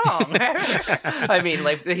that song. I mean,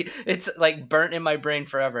 like, it's like burnt in my brain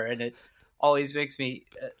forever, and it always makes me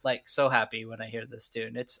like so happy when I hear this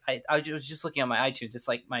tune. I was just looking on my iTunes. It's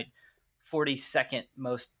like my 42nd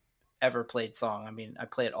most ever played song. I mean, I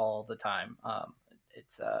play it all the time.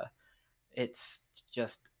 It's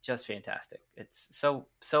just fantastic. It's so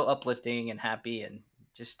uplifting and happy, and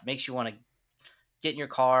just makes you want to get in your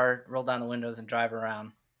car, roll down the windows, and drive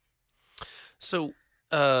around. So,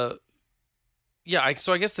 yeah.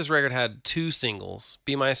 So I guess this record had 2 singles: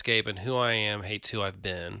 "Be My Escape" and "Who I Am Hates Who I've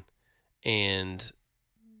Been," and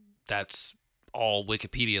that's all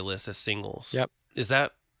Wikipedia lists as singles. Yep. Is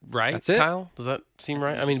that right, That's it. Kyle? Does that seem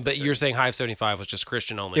right? I mean, but you're saying High of 75 was just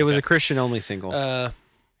Christian only. It was a Christian only single.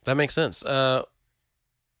 That makes sense.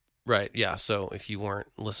 Right. Yeah. So if you weren't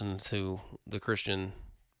listening to the Christian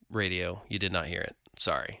radio, you did not hear it.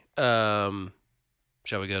 Sorry. Shall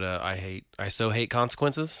we go to I so hate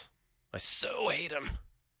consequences? I so hate them.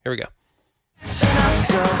 Here we go. And I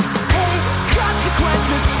so hate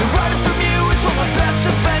consequences. And running from you is one of my best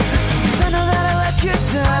defenses. 'Cause I know that I let you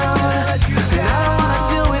down. And I don't wanna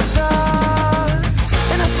deal with that.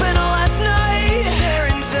 And I spent all last night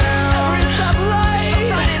tearing down every stoplight. Stop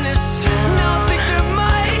sign in this town. Now I think there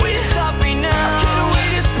might way to stop me now. I can't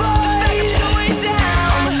wait to spot the fact I'm so way down.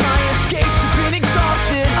 All of my escapes have been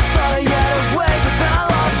exhausted. I thought I had a way, but then I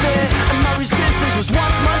lost it. And my resistance was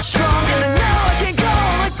once much stronger. And now I can't go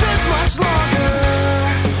on like this much longer.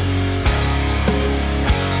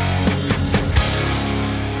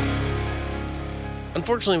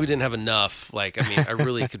 Unfortunately, we didn't have enough. Like, I mean, I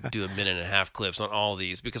really could do a 1.5-minute clips on all of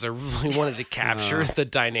these because I really wanted to capture the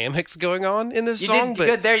dynamics going on in this song. You did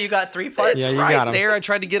good there. You got 3 parts. It's right there. I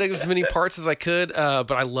tried to get as many parts as I could,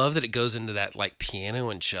 but I love that it goes into that like piano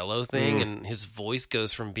and cello thing, and his voice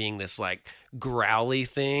goes from being this like growly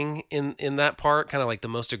thing in that part, kind of like the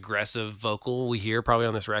most aggressive vocal we hear probably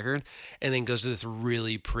on this record, and then goes to this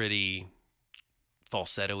really pretty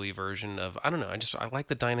falsetto-y version of, I don't know, I like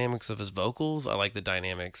the dynamics of his vocals. I like the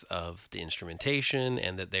dynamics of the instrumentation,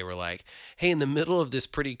 and that they were like, hey, in the middle of this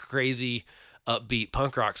pretty crazy upbeat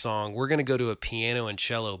punk rock song, we're going to go to a piano and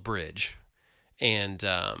cello bridge, and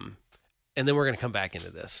then we're going to come back into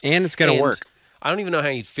this. And it's going to work. I don't even know how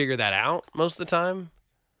you'd figure that out most of the time.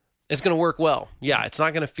 It's going to work well. Yeah, it's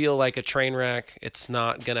not going to feel like a train wreck. It's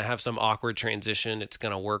not going to have some awkward transition. It's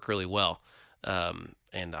going to work really well. And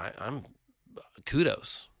I'm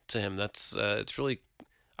kudos to him. That's it's really,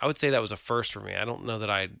 I would say that was a first for me. I don't know that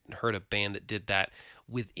I'd heard a band that did that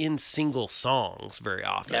within single songs very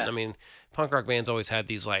often. Yeah. I mean, punk rock bands always had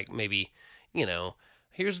these like maybe, you know,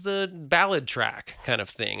 here's the ballad track kind of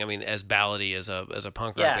thing. I mean, as ballady as a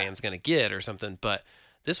punk rock band's going to get or something. But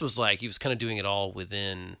this was like, he was kind of doing it all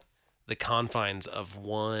within the confines of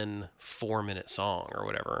one 4-minute song or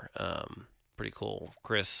whatever. Pretty cool.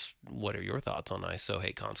 Chris, what are your thoughts on I So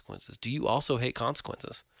Hate Consequences? Do you also hate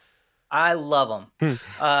consequences? I love them.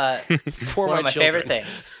 For one my of my children. favorite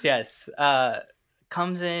things. Yes.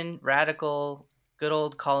 Comes in, radical, good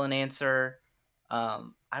old call and answer.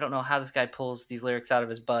 I don't know how this guy pulls these lyrics out of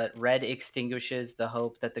his butt. Red extinguishes the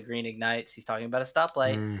hope that the green ignites. He's talking about a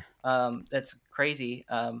stoplight. That's crazy.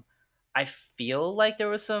 I feel like there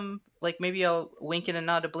was some, like maybe a wink and a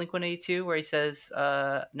nod to Blink-182 where he says,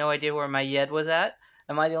 no idea where my yed was at.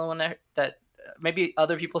 Am I the only one that maybe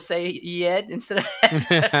other people say yed instead of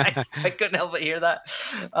head? I couldn't help but hear that.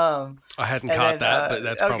 I hadn't caught that, but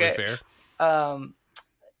that's probably fair.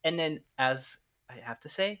 And then, as I have to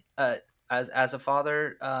say, as a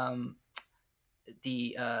father,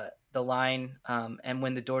 the line, and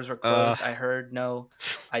when the doors were closed, I heard no,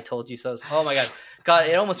 I told you so. Oh my God,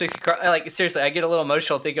 it almost makes me cry. Like, seriously, I get a little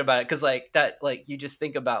emotional thinking about it. 'Cause like that, like you just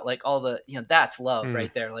think about like all the, you know, that's love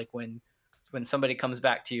right there. Like when somebody comes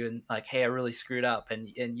back to you and like, hey, I really screwed up. And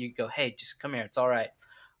you go, hey, just come here. It's all right.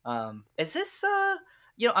 Is this,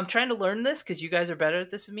 you know, I'm trying to learn this 'cause you guys are better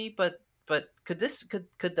at this than me, but could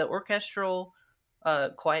the orchestral,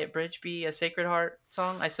 Quiet Bridge be a Sacred Heart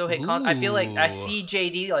song? I so hate I feel like I see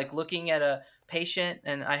JD like looking at a patient,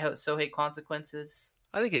 and I so hate consequences.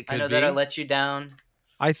 I think it could be. I know that I let you down.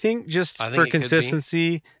 I think for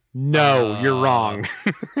consistency, no, you're wrong.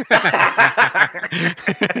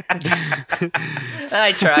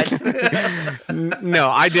 I tried. No,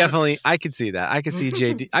 I could see that. I could see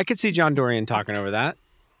JD. I could see John Dorian talking over that.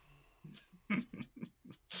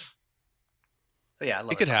 So yeah, I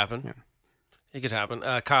love it could happen. Yeah. It could happen.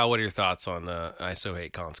 Kyle, what are your thoughts on I So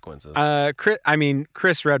Hate Consequences?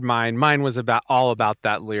 Chris read mine. Mine was all about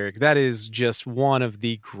that lyric. That is just one of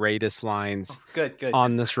the greatest lines good.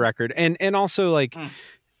 on this record. And also, like,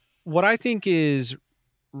 what I think is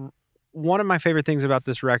one of my favorite things about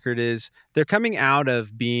this record is they're coming out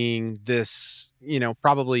of being this,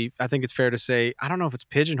 probably, I think it's fair to say, I don't know if it's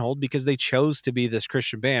pigeonholed because they chose to be this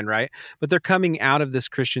Christian band, right? But they're coming out of this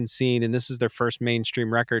Christian scene, and this is their first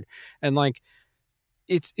mainstream record. And like,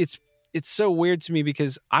 it's so weird to me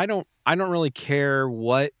because I don't really care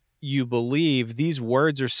what you believe. These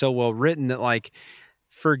words are so well written that like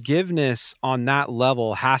forgiveness on that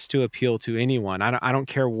level has to appeal to anyone. I don't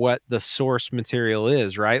care what the source material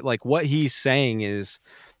is, right? Like what he's saying is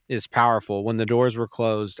powerful. When the doors were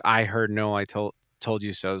closed, I heard no, I told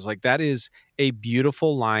you so. It's like, that is a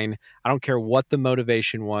beautiful line. I don't care what the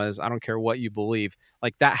motivation was. I don't care what you believe.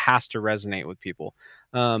 Like that has to resonate with people.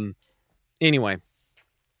 Anyway,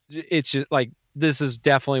 it's just like, this is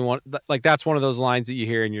definitely one, like that's one of those lines that you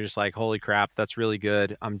hear and you're just like, holy crap, that's really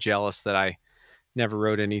good. I'm jealous that I never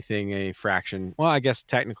wrote anything a fraction. Well, I guess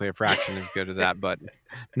technically a fraction is good at that, but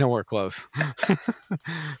nowhere close.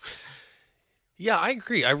 Yeah, I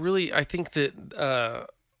agree. I think that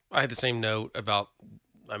I had the same note about,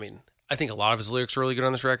 I think a lot of his lyrics are really good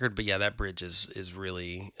on this record, but yeah, that bridge is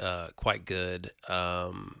really quite good.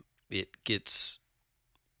 It gets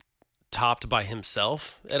topped by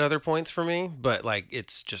himself at other points for me, but like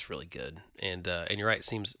it's just really good. And you're right, it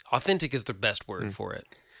seems authentic is the best word for it,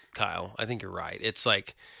 Kyle. I think you're right. It's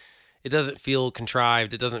like, it doesn't feel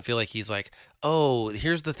contrived. It doesn't feel like he's like, oh,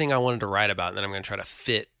 here's the thing I wanted to write about, and then I'm going to try to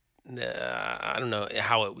fit. I don't know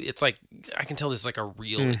how it's like. I can tell this is like a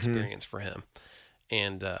real experience for him,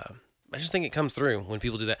 and I just think it comes through when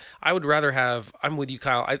people do that. I would rather have. I'm with you,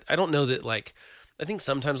 Kyle. I don't know that like. I think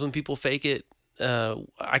sometimes when people fake it,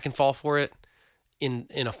 I can fall for it in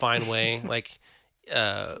a fine way, like.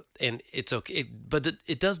 And it's okay, but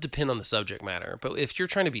it does depend on the subject matter. But if you're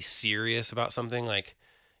trying to be serious about something, like,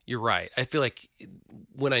 you're right. I feel like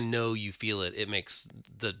when I know you feel it, it makes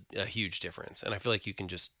a huge difference. And I feel like you can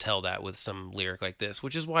just tell that with some lyric like this,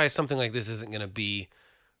 which is why something like this isn't going to be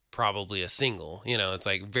probably a single. It's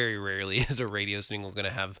like very rarely is a radio single going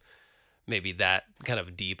to have maybe that kind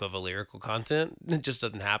of deep of a lyrical content. It just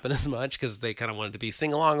doesn't happen as much because they kind of want it to be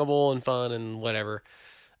sing-alongable and fun and whatever.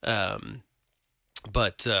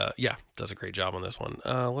 But yeah, does a great job on this one.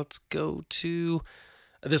 Let's go to...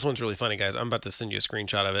 This one's really funny, guys. I'm about to send you a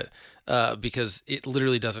screenshot of it because it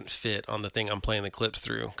literally doesn't fit on the thing I'm playing the clips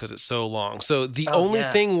through because it's so long. So the only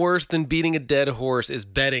thing worse than beating a dead horse is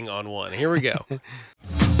betting on one. Here we go.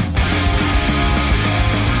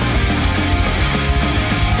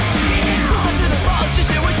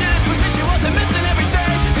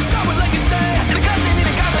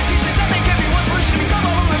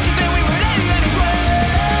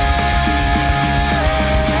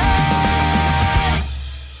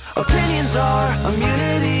 Opinions are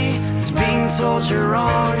immunity to being told you're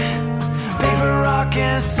wrong. Paper, rock,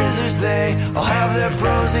 and scissors, they all have their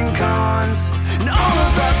pros and cons. And all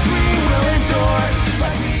of us we will endure, just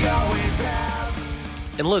like we always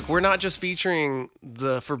have. And look, we're not just featuring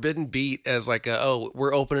the Forbidden Beat as like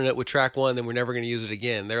we're opening it with track one, then we're never going to use it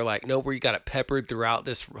again. They're like, nope, we got it peppered throughout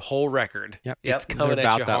this whole record. Yep. It's coming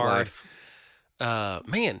at you hard.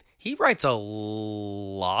 Man, he writes a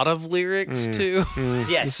lot of lyrics too.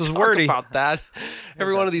 Yes, this is wordy about that.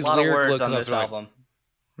 Every one of these lyric looks on this album.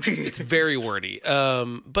 It's very wordy,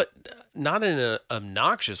 but not in an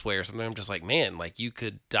obnoxious way or something. I'm just like, man, like you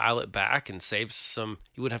could dial it back and save some.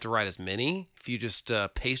 You wouldn't have to write as many if you just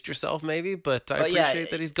paced yourself, maybe. But I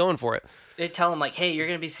appreciate that he's going for it. They tell him like, hey, you're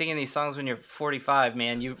gonna be singing these songs when you're 45,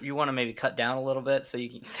 man. You want to maybe cut down a little bit so you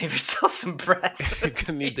can save yourself some breath. You're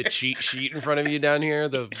gonna need the cheat sheet in front of you down here,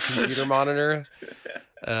 the computer monitor.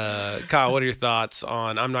 Kyle, what are your thoughts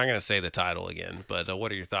on? I'm not gonna say the title again, but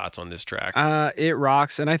what are your thoughts on this track? It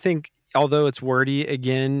rocks, and I think although it's wordy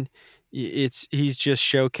again, he's just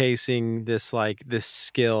showcasing this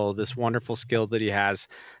skill, this wonderful skill that he has.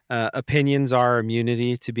 Opinions are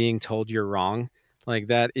immunity to being told you're wrong. Like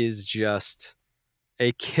that is just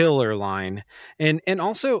a killer line. And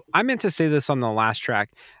also I meant to say this on the last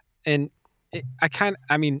track, and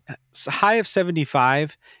high of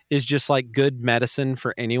 75 is just like good medicine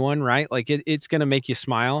for anyone, right? Like it's going to make you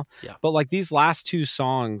smile. Yeah. But like these last two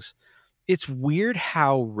songs, it's weird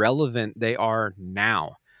how relevant they are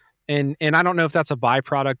now. And I don't know if that's a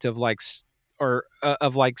byproduct of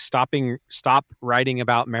stop writing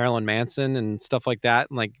about Marilyn Manson and stuff like that,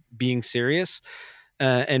 and like being serious.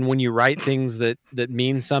 And when you write things that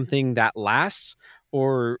mean something that lasts,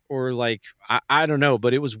 like I don't know,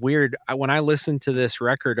 but it was weird. When I listened to this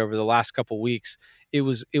record over the last couple weeks, it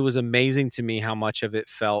was amazing to me how much of it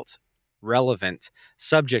felt relevant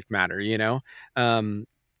subject matter, you know.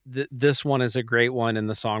 This one is a great one, and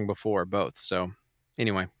the song before both. So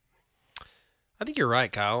anyway, I think you're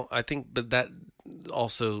right, Kyle. I think, but that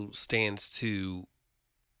also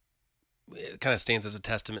kind of stands as a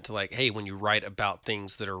testament to like, hey, when you write about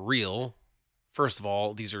things that are real, first of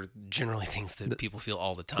all, these are generally things that people feel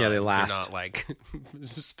all the time. Yeah, they last. They're not like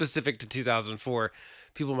specific to 2004.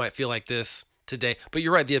 People might feel like this today, but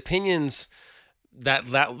you're right. The opinions, that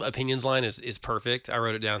opinions line is perfect. I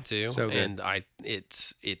wrote it down too, so good. And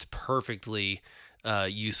it's perfectly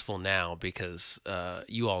useful now because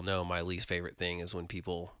you all know my least favorite thing is when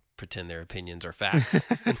people pretend their opinions are facts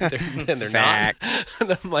and they're facts. not.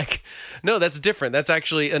 And I'm like, no, that's different. That's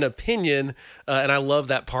actually an opinion. And I love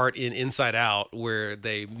that part in Inside Out where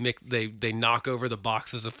they knock over the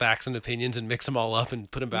boxes of facts and opinions and mix them all up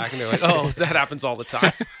and put them back. And they're like, oh, that happens all the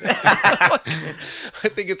time. I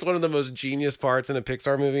think it's one of the most genius parts in a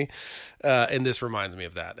Pixar movie. And this reminds me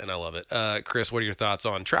of that. And I love it. Chris, what are your thoughts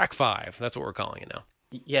on track 5? That's what we're calling it now.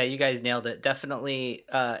 Yeah, you guys nailed it. Definitely.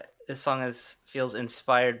 This song feels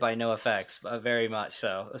inspired by NoFX, very much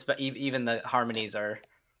so. Even the harmonies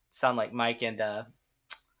sound like Mike and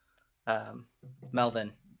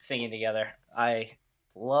Melvin singing together. I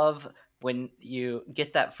love when you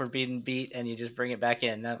get that forbidden beat and you just bring it back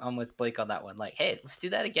in. I'm with Blake on that one. Like, hey, let's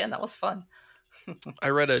do that again. That was fun. I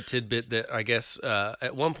read a tidbit that I guess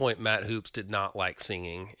at one point Matt Hoops did not like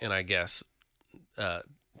singing, and I guess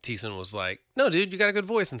Thiessen was like, "No, dude, you got a good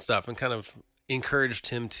voice and stuff," and kind of encouraged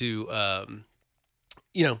him to,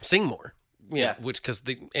 sing more. Yeah.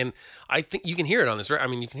 And I think you can hear it on this, right? I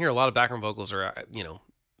mean, you can hear a lot of background vocals or,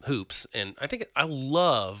 Hoops. And I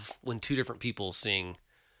love when two different people sing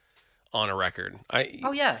on a record.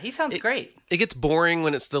 He sounds great. It gets boring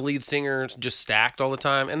when it's the lead singer just stacked all the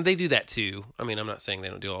time. And they do that too. I mean, I'm not saying they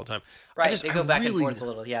don't do it all the time. Right, they go back and forth a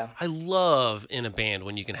little, yeah. I love in a band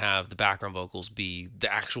when you can have the background vocals be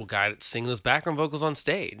the actual guy that's singing those background vocals on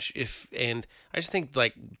stage. And I just think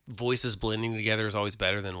like voices blending together is always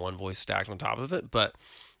better than one voice stacked on top of it. But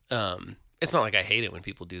it's not like I hate it when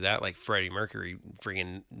people do that. Like Freddie Mercury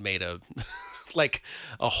freaking made a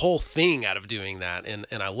whole thing out of doing that, and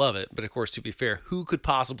I love it. But of course, to be fair, who could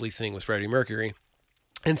possibly sing with Freddie Mercury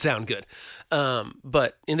and sound good?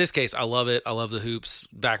 But in this case, I love it. I love the Hoops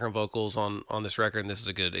background vocals on this record, and this is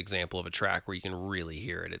a good example of a track where you can really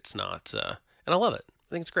hear it. It's not, and I love it. I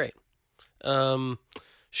think it's great.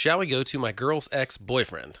 Shall we go to My Girl's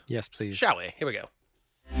Ex-Boyfriend? Yes, please. Shall we? Here we go.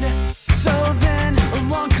 So then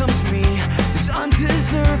along comes me, this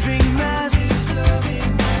undeserving mess.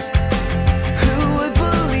 Who would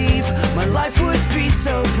believe my life would be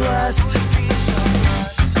so blessed?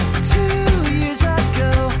 2 years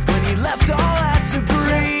ago, when he left all that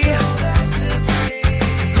debris,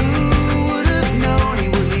 who would have known he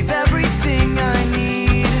would leave everything I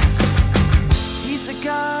need? He's the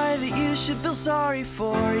guy that you should feel sorry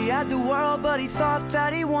for. He had the world, but he thought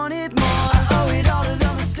that he wanted more. I owe it all to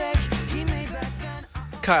the mistake he made back then.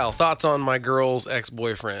 Kyle, thoughts on My Girl's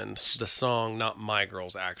Ex-Boyfriend? The song, not my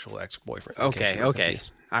girl's actual ex-boyfriend. Okay.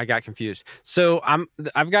 I got confused. So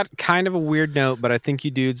I've got kind of a weird note, but I think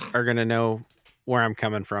you dudes are going to know where I'm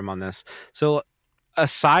coming from on this. So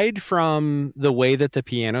aside from the way that the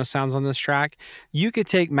piano sounds on this track, you could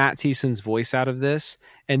take Matt Thiessen's voice out of this,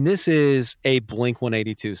 and this is a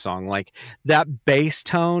Blink-182 song. Like, that bass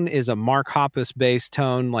tone is a Mark Hoppus bass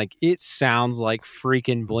tone. Like, it sounds like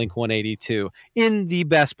freaking Blink-182 in the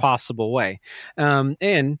best possible way.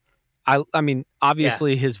 And I mean,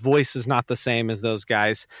 obviously his voice is not the same as those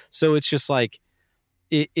guys, so it's just like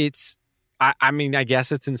it's. I mean, I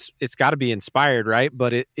guess it's got to be inspired, right?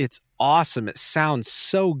 But it's awesome. It sounds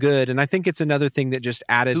so good, and I think it's another thing that just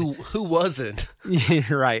added. Who wasn't?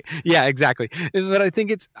 Right? Yeah, exactly. But I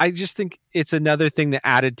just think it's another thing that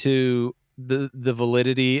added to the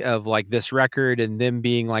validity of like this record and them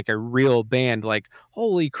being like a real band. Like,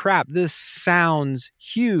 holy crap, this sounds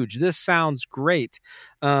huge. This sounds great.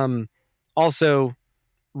 Also,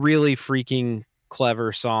 really freaking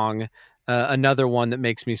clever song. Another one that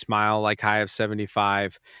makes me smile, like High of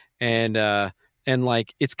 75, and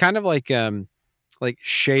like it's kind of like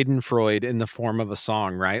Schadenfreude in the form of a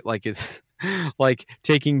song, right? Like it's like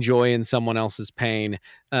taking joy in someone else's pain.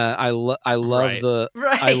 I love the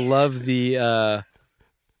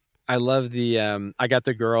I got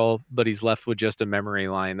the girl, but he's left with just a memory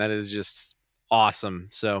line. That is just awesome.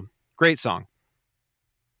 So great song.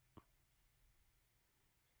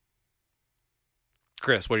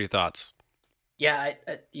 Chris, what are your thoughts? Yeah,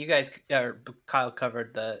 you guys, Kyle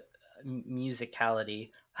covered the musicality,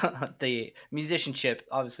 the musicianship,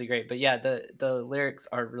 obviously great, but yeah, the lyrics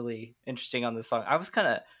are really interesting on this song. I was kind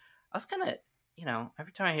of,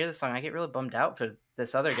 every time I hear this song, I get really bummed out for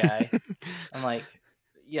this other guy. I'm like,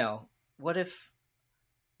 what if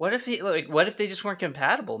they just weren't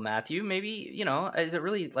compatible, Matthew? Maybe, is it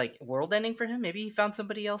really like world ending for him? Maybe he found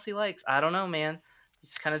somebody else he likes. I don't know, man.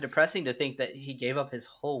 It's kind of depressing to think that he gave up his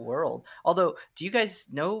whole world. Although, do you guys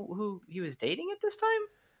know who he was dating at this time?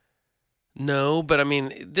 No, but I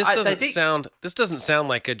mean, this doesn't sound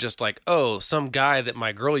like some guy that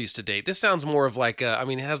my girl used to date. This sounds more of like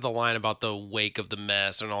it has the line about the wake of the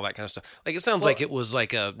mess and all that kind of stuff. Like, it sounds like it was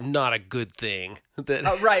like not a good thing that,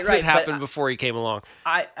 right, that happened before he came along.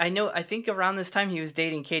 I know, I think around this time he was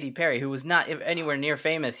dating Katy Perry, who was not anywhere near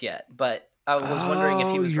famous yet, but I was wondering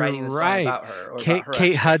if he was writing the song about her. Or Kate, about her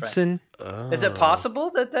Kate Hudson. Is it possible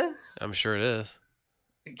that I'm sure it is.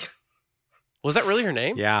 Was that really her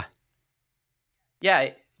name? Yeah. Yeah,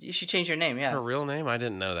 you should change your name. Yeah, her real name. I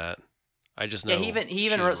didn't know that. I just know. Yeah, he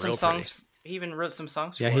even wrote some songs. Pretty. He even wrote some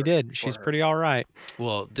songs. Yeah, he did. She's pretty all right.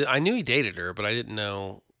 Well, I knew he dated her, but I didn't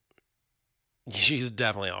know. She's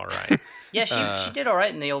definitely all right. Yeah, she did all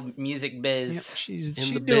right in the old music biz. Yeah, she's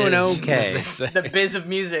doing okay. The biz of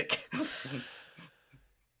music.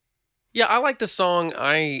 Yeah, I like the song.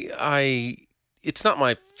 It's not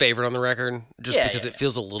my favorite on the record, just because it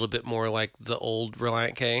feels a little bit more like the old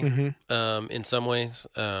Relient K in some ways.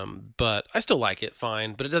 But I still like it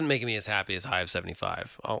fine, but it doesn't make me as happy as High of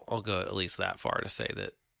 75. I'll go at least that far to say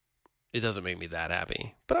that it doesn't make me that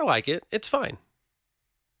happy. But I like it. It's fine.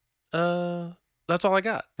 That's all I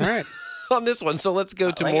got. All right. On this one, so let's go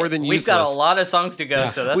to More Than Useless. We've got a lot of songs to go,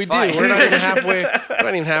 so that's fine. We do. We're not even halfway. We're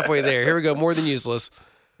not even halfway there. Here we go. More Than Useless.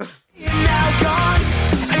 You're now gone,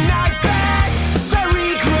 and not back. The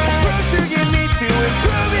regret to get me to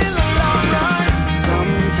improve in the long run.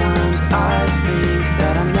 Sometimes I think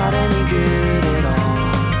that I'm not any good at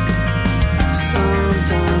all.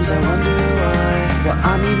 Sometimes I wonder why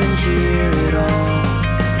I'm even here at all.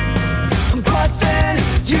 But then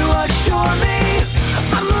you assure me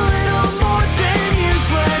I'm a little more than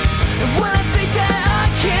useless. And when I think that I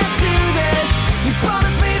can't do this, you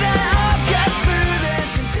promise me that I'll get through this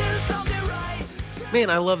and do something right. Man,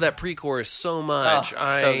 I love that pre-chorus so much.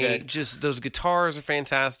 Oh, so good. Those guitars are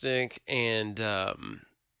fantastic, and I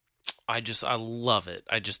love it.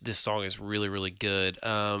 This song is really, really good.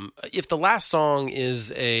 If the last song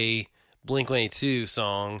is a Blink-182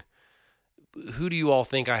 song, who do you all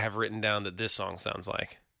think I have written down that this song sounds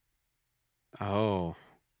like? Oh.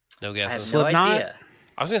 No guesses? I have no idea.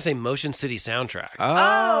 I was going to say Motion City Soundtrack.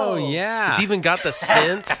 Oh, yeah. It's even got the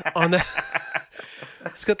synth on the...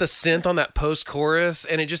 It's got the synth on that post-chorus,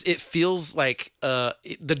 and it feels like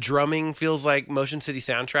the drumming feels like Motion City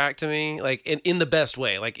Soundtrack to me, like in the best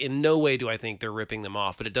way. Like, in no way do I think they're ripping them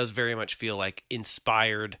off, but it does very much feel like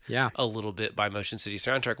inspired a little bit by Motion City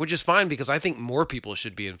Soundtrack, which is fine because I think more people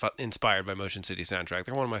should be inspired by Motion City Soundtrack.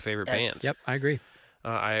 They're one of my favorite bands. Yep, I agree.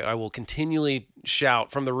 I will continually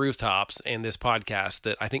shout from the rooftops and this podcast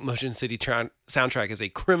that I think Motion City Soundtrack is a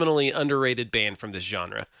criminally underrated band from this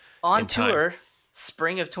genre. On tour.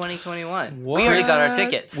 Spring of 2021. What? We already got our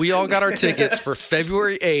tickets. We all got our tickets for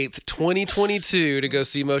February 8th, 2022 to go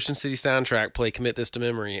see Motion City Soundtrack play Commit This to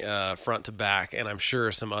Memory front to back, and I'm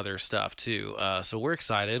sure some other stuff too. So we're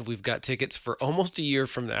excited. We've got tickets for almost a year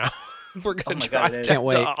from now. We're going to drive down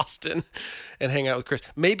to Austin and hang out with Chris.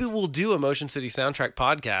 Maybe we'll do a Motion City Soundtrack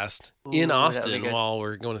podcast in Austin while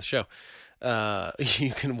we're going to the show.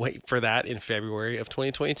 You can wait for that in February of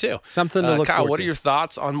 2022. Something to look Kyle, forward what to. are your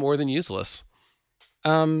thoughts on More Than Useless?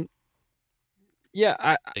 Yeah,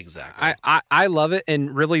 exactly. I love it,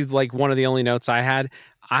 and really, like, one of the only notes I had,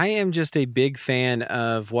 I am just a big fan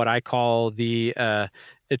of what I call the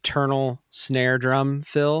eternal snare drum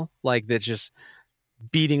fill, like that's just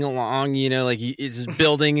beating along, like it's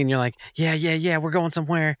building, and you're like, yeah, we're going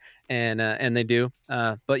somewhere, and they do.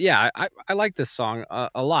 But yeah, I like this song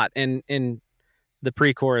a lot, and the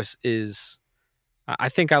pre-chorus is. I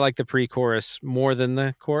think I like the pre-chorus more than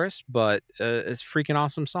the chorus, but it's a freaking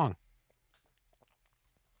awesome song.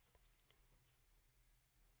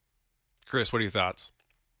 Chris, what are your thoughts?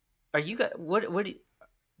 Are you guys, what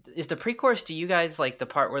is the pre-chorus? Do you guys like the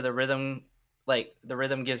part where the rhythm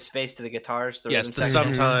gives space to the guitars? Yes, the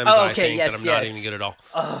sometimes I think that I'm not even good at all.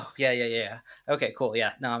 Oh, yeah. Okay, cool.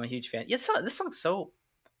 Yeah, no, I'm a huge fan. Yeah, this song's so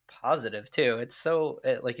positive too. It's so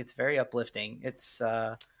it's very uplifting. It's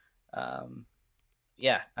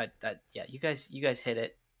yeah, you guys hit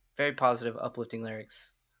it. Very positive, uplifting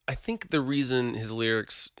lyrics. I think the reason his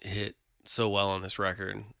lyrics hit so well on this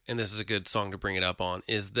record, and this is a good song to bring it up on,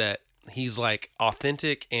 is that he's like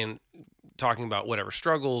authentic and talking about whatever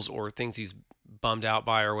struggles or things he's bummed out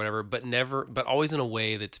by or whatever, but always in a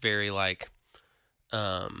way that's very like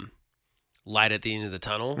light at the end of the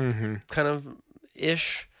tunnel kind of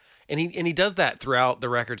ish. And he does that throughout the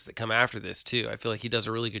records that come after this too. I feel like he does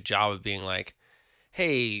a really good job of being like,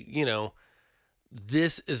 hey, you know,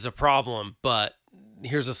 this is a problem, but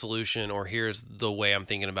here's a solution, or here's the way I'm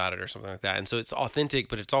thinking about it, or something like that. And so it's authentic,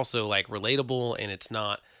 but it's also like relatable, and it's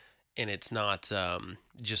not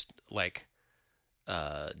just like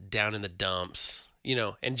down in the dumps, you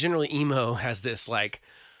know. And generally emo has this like,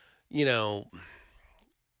 you know,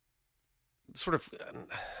 sort of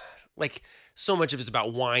like so much of it's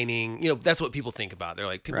about whining, you know. That's what people think about. They're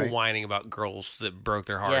like people whining about girls that broke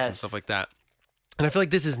their hearts and stuff like that. And I feel like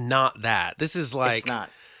this is not that. This is like, it's not.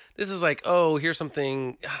 This is like, oh, here's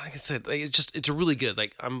something, like I said, like it's a really good,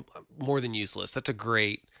 like, I'm More Than Useless. That's a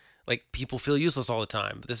great, like, people feel useless all the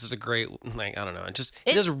time, but this is a great, like, I don't know.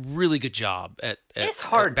 He does a really good job at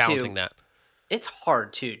balancing that. It's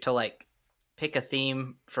hard to like pick a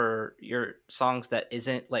theme for your songs that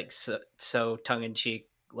isn't like so tongue in cheek,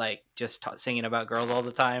 like just singing about girls all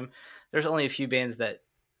the time. There's only a few bands that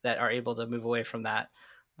are able to move away from that.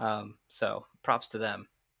 So props to them.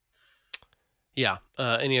 Yeah.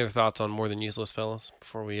 Any other thoughts on More Than Useless, fellas,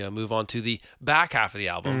 before we move on to the back half of the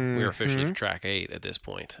album? We're officially to track 8 at this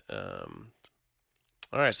point. All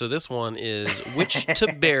right, so this one is Which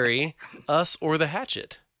to Bury, Us or the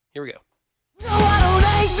Hatchet. Here we go. No, I don't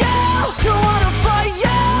hate you, don't wanna fight you.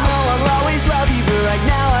 No, I'll always love you, but right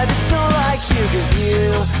now I just don't like you, 'cause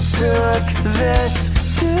you took this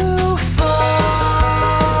too far,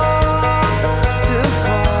 too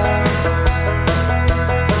far.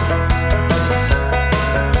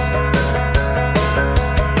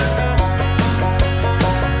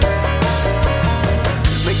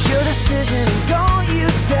 Make your decision and don't you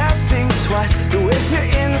dare think twice. Go with your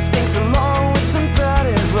instincts along with some bad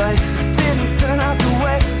advice. This didn't turn out the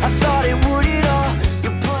way I thought it would at all.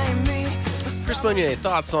 You blame me. Chris Monier,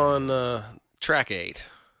 thoughts on track 8?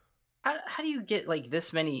 How do you get like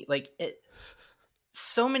this many, like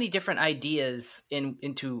so many different ideas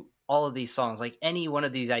into all of these songs? Like any one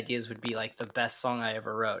of these ideas would be like the best song I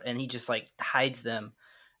ever wrote, and he just like hides them.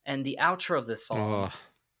 And the outro of this song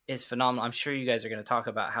is phenomenal. I'm sure you guys are going to talk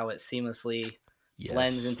about how it seamlessly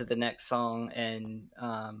blends into the next song. And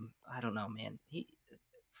I don't know, man, he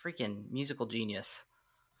freaking musical genius,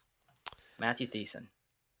 Matthew Thiessen.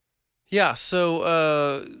 Yeah.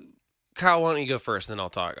 So Kyle, why don't you go first, then I'll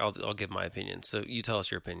talk. I'll give my opinion. So you tell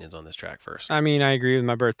us your opinions on this track first. I mean, I agree with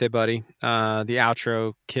my birthday buddy. The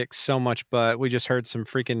outro kicks so much butt. We just heard some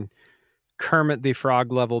freaking Kermit the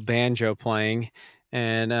Frog level banjo playing,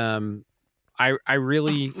 and I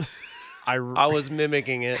really I was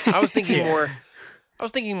mimicking it. I was thinking more. I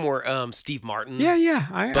was thinking more Steve Martin. Yeah.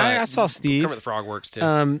 I saw Steve. Kermit the Frog works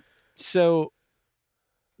too. So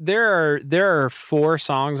there are 4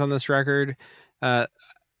 songs on this record,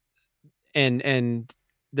 and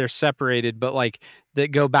they're separated, but like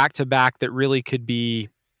that go back to back that really could be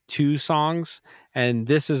 2 songs. And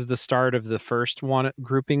this is the start of the first one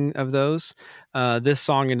grouping of those. This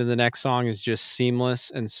song into the next song is just seamless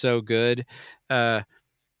and so good.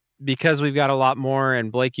 Because we've got a lot more,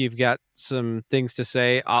 and Blake, you've got some things to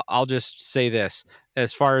say. I'll just say this: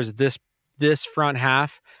 as far as this front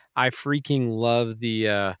half, I freaking love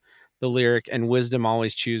the lyric, and wisdom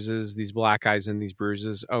always chooses these black eyes and these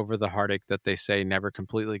bruises over the heartache that they say never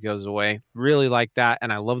completely goes away. Really like that,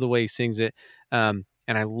 and I love the way he sings it, and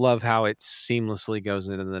I love how it seamlessly goes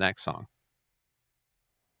into the next song.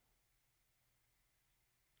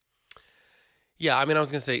 Yeah, I mean, I was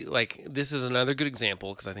going to say, like, this is another good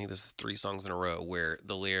example, because I think this is 3 songs in a row where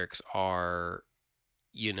the lyrics are,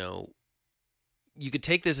 you know, you could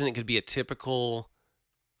take this and it could be a typical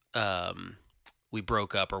we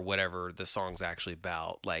broke up or whatever the song's actually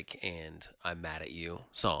about, like, and I'm mad at you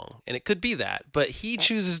song. And it could be that, but he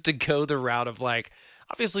chooses to go the route of, like,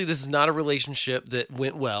 obviously this is not a relationship that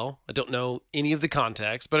went well. I don't know any of the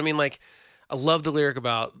context, but I mean, like, I love the lyric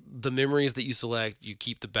about the memories that you select, you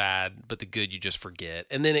keep the bad, but the good you just forget.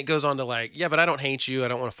 And then it goes on to like, yeah, but I don't hate you. I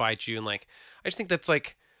don't want to fight you. And like, I just think that's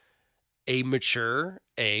like a mature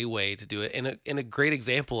way to do it. And a great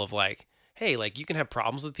example of like, hey, like you can have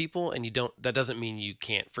problems with people and that doesn't mean you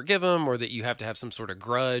can't forgive them or that you have to have some sort of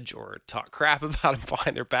grudge or talk crap about them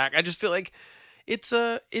behind their back. I just feel like it's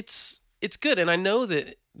good. And I know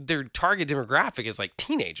that their target demographic is like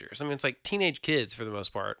teenagers. I mean, it's like teenage kids for the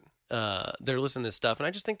most part. They're listening to this stuff, and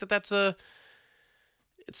I just think that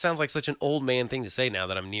it sounds like such an old man thing to say now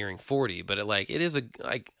that I'm nearing 40, but it is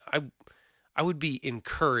I would be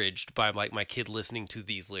encouraged by like my kid listening to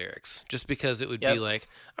these lyrics, just because it would be like,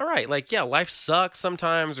 all right, like, yeah, life sucks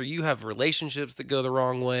sometimes, or you have relationships that go the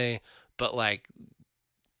wrong way. But like,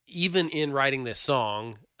 even in writing this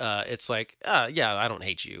song, it's like, yeah, I don't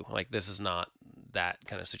hate you. Like, this is not that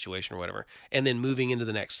kind of situation or whatever. And then moving into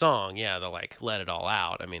the next song, yeah, they'll like let it all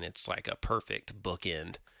out. I mean, it's like a perfect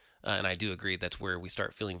bookend. And I do agree that's where we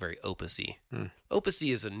start feeling very opusy.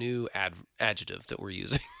 Opusy is a new adjective that we're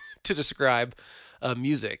using to describe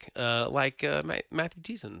music, like Matthew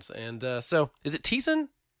Thiessen's. And so, is it Thiessen?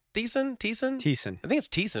 Thiessen? I think it's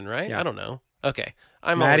Thiessen, right? Yeah. I don't know. Okay.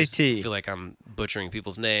 I feel like I'm butchering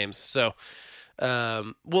people's names. So,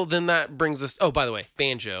 well, then that brings us... Oh, by the way,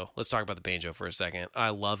 banjo. Let's talk about the banjo for a second. I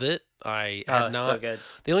love it. I had not... So good.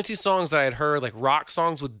 The only two songs that I had heard, like rock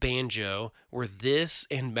songs with banjo, were this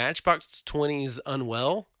and Matchbox 20's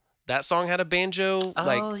Unwell. That song had a banjo,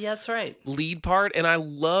 yeah, that's right, lead part, and I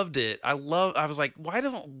loved it. I was like, why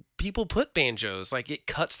don't people put banjos? Like, it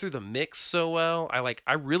cuts through the mix so well.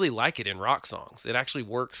 I really like it in rock songs. It actually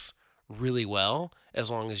works really well, as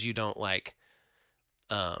long as you don't like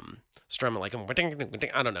strum it like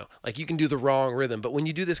I don't know. Like, you can do the wrong rhythm, but when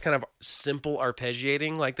you do this kind of simple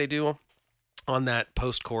arpeggiating like they do on that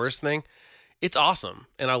post-chorus thing, it's awesome,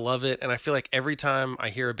 and I love it. And I feel like every time I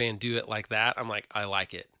hear a band do it like that, I'm like, I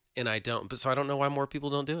like it. And I don't, but so I don't know why more people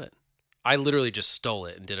don't do it. I literally just stole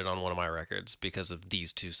it and did it on one of my records because of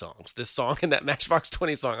these two songs. This song and that Matchbox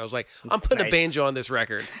 20 song. I was like, I'm putting a banjo on this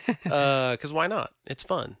record. Because why not? It's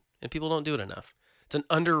fun. And people don't do it enough. It's an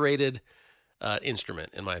underrated instrument,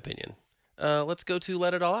 in my opinion. Let's go to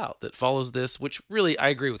Let It All Out that follows this, which really, I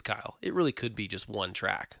agree with Kyle. It really could be just one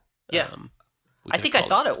track. Yeah. I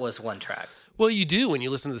thought it was one track. Well, you do when you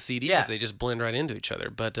listen to the CD because they just blend right into each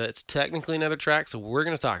other. But it's technically another track, so we're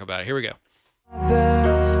going to talk about it. Here we go.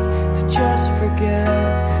 Best to just forget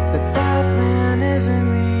that man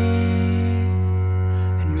isn't me.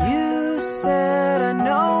 And you said, I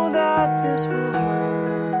know that this will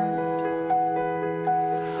hurt,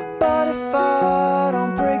 but if I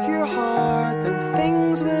don't break your heart, then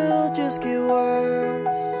things will just get worse.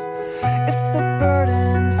 If the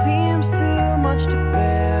burden seems too much to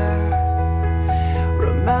bear,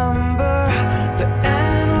 remember the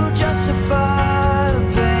end will justify the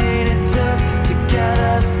pain it took to get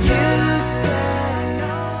us. You said, I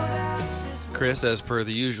know that Chris, as per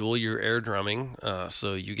the usual, you're air drumming,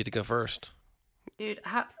 so you get to go first. Dude,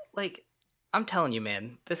 I'm telling you,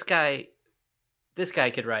 man, this guy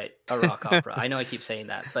could write a rock opera. I know I keep saying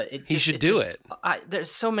that, but he should do it.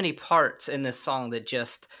 There's so many parts in this song that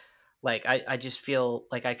just... Like, I just feel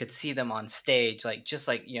like I could see them on stage, like, just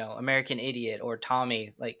like, American Idiot or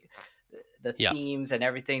Tommy, like the themes and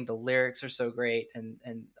everything, the lyrics are so great, and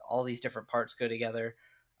all these different parts go together.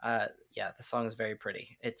 The song is very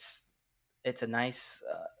pretty. It's a nice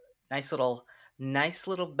little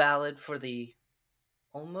ballad for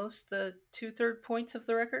almost the 2/3 points of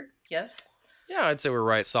the record. Yes. Yeah, I'd say we're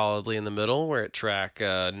right solidly in the middle. We're at track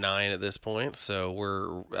 9 at this point, so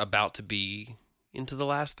we're about to be into the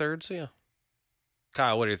last third. So yeah.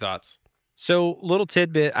 Kyle, what are your thoughts? So, little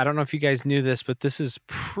tidbit, I don't know if you guys knew this, but this is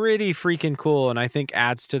pretty freaking cool and I think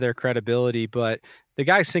adds to their credibility. But the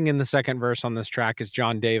guy singing the second verse on this track is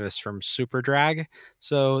John Davis from Superdrag.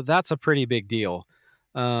 So that's a pretty big deal.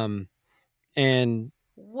 And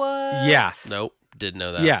what? Yeah. Nope. Didn't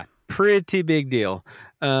know that. Yeah. Pretty big deal.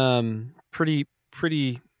 Pretty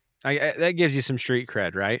that gives you some street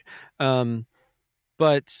cred, right?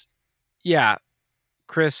 But yeah,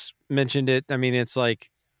 Chris mentioned it. I mean, it's like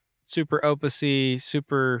super opusy,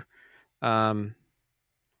 super,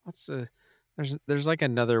 there's like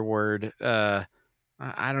another word. I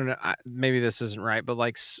don't know. Maybe this isn't right, but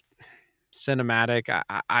like cinematic.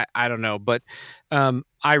 I don't know, but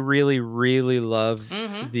I really, really love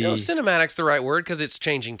cinematic's the right word because it's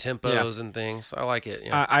changing tempos and things. I like it.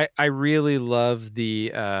 Yeah. I really love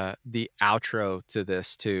the outro to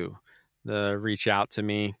this too. The Reach Out to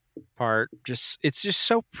Me part, it's just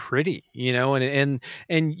so pretty, and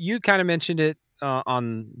you kind of mentioned it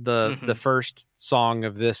on the first song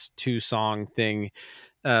of this 2-song thing,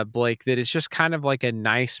 Blake, that it's just kind of like a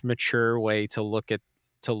nice mature way to look at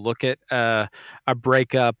a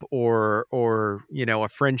breakup or a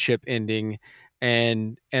friendship ending,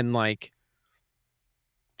 and like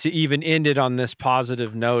to even end it on this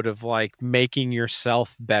positive note of like making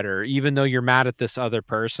yourself better, even though you're mad at this other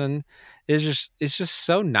person, it's just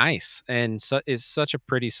so nice. And so it's such a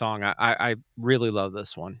pretty song. I really love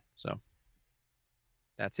this one. So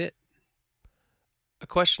that's it. A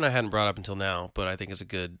question I hadn't brought up until now, but I think is a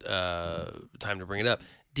good time to bring it up.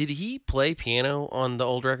 Did he play piano on the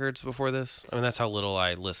old records before this? I mean, that's how little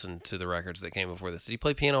I listened to the records that came before this. Did he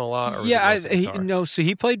play piano a lot? Or was it guitar? So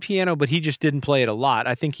he played piano, but he just didn't play it a lot.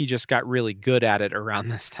 I think he just got really good at it around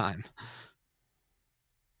this time.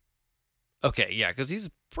 Okay, yeah, because he's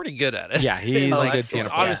pretty good at it. Yeah, he's a good piano player.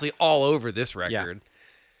 Obviously all over this record.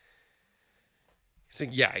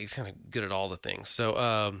 Yeah. He's kind of good at all the things. So,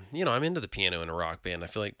 I'm into the piano in a rock band. I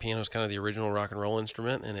feel like piano is kind of the original rock and roll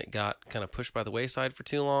instrument, and it got kind of pushed by the wayside for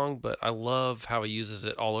too long, but I love how he uses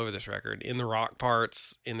it all over this record, in the rock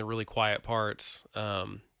parts, in the really quiet parts.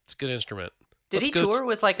 It's a good instrument. Did he tour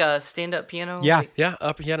with like a stand-up piano? Yeah. Yeah,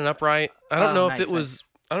 he had an upright. I don't know if it was...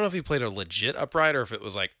 I don't know if he played a legit upright or if it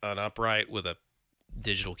was like an upright with a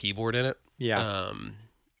digital keyboard in it. Yeah.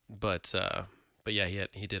 But yeah,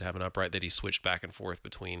 he did have an upright that he switched back and forth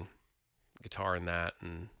between guitar and that.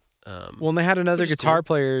 And and they had another guitar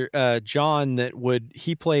player, John,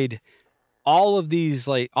 he played all of this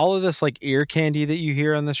ear candy that you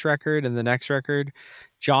hear on this record and the next record.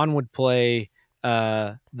 John would play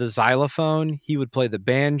the xylophone. He would play the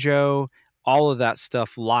banjo. All of that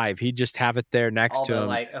stuff live. He'd just have it there next to him.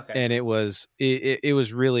 And it was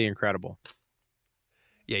really incredible.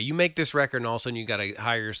 Yeah, you make this record and all of a sudden you got to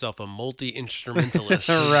hire yourself a multi-instrumentalist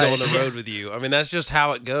to go on the road with you. I mean, that's just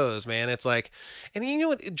how it goes, man. It's like, and you know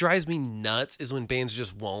what it drives me nuts is when bands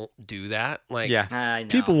just won't do that. Like, I know.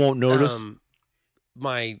 People won't notice.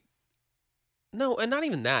 No, and not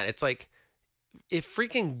even that. It's like,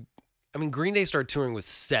 Green Day started touring with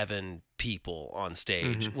 7 people on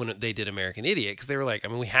stage when they did American Idiot, because they were like,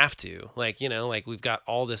 we have to, we've got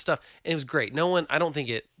all this stuff, and it was great. I don't think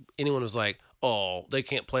anyone was like, oh, they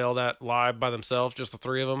can't play all that live by themselves, just the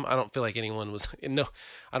 3 of them. I don't feel like anyone was. No,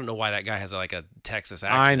 I don't know why that guy has like a Texas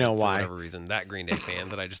accent. I know why. For whatever reason, that Green Day fan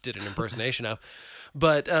that I just did an impersonation of.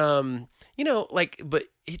 But but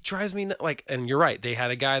it drives me and you're right. They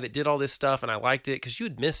had a guy that did all this stuff, and I liked it because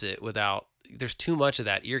you'd miss it without. There's too much of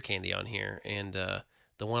that ear candy on here, and the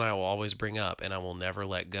one I will always bring up and I will never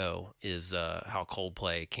let go is how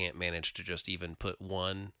Coldplay can't manage to just even put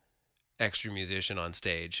one extra musician on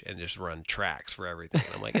stage and just run tracks for everything.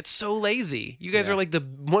 And I'm like, it's so lazy. You guys are like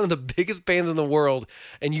one of the biggest bands in the world,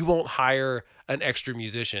 and you won't hire an extra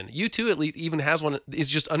musician. U2 at least even has one.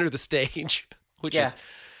 Is just under the stage, which is,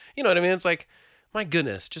 you know what I mean? It's like, my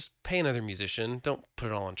goodness, just pay another musician. Don't put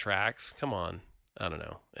it all on tracks. Come on. I don't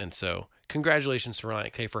know. And so congratulations to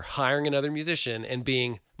Relient K for hiring another musician and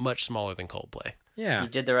being much smaller than Coldplay. Yeah. You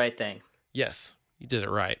did the right thing. Yes, you did it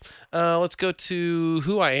right. Let's go to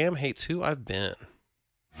Who I Am Hates Who I've Been.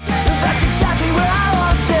 That's exactly where I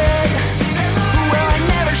lost it. Where I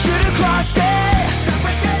never should have crossed it.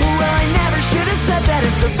 Where I never should have said that.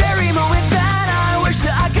 It's the very moment that I wish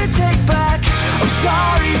that I could take back. I'm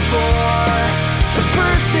sorry for the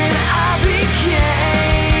person I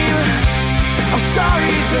became. I'm sorry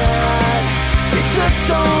that it took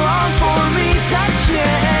so long for me to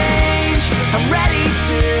change. I'm ready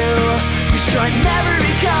to be sure I never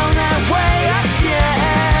become that way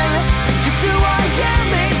again. 'Cause who I am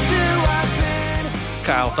hates who I've been.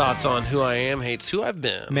 Kyle, thoughts on Who I Am Hates Who I've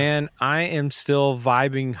Been? Man, I am still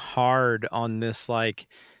vibing hard on this,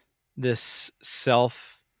 this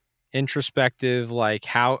self-introspective,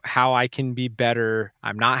 how I can be better.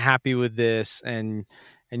 I'm not happy with this, and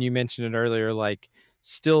you mentioned it earlier,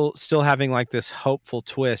 still having this hopeful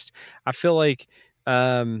twist. I feel like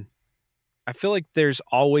there's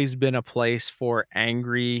always been a place for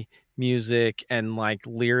angry music and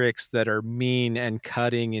lyrics that are mean and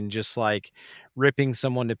cutting and just ripping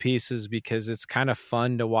someone to pieces, because it's kind of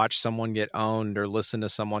fun to watch someone get owned or listen to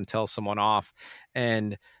someone tell someone off.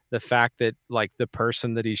 And the fact that the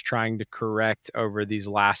person that he's trying to correct over these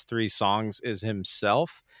last 3 songs is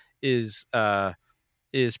himself is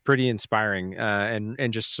pretty inspiring,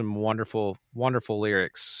 and just some wonderful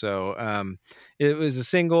lyrics. So it was a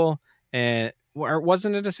single, and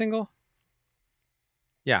wasn't it a single?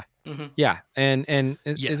 Yeah. Mm-hmm. Yeah. And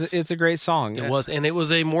yes. it's a great song. It was, and it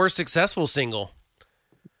was a more successful single.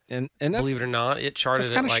 And that's, believe it or not, it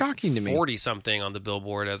charted at shocking to me. 40 something on the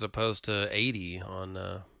Billboard as opposed to 80 on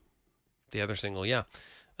the other single. Yeah.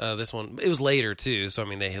 This one, it was later too. So,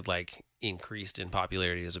 they had increased in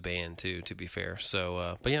popularity as a band too, to be fair.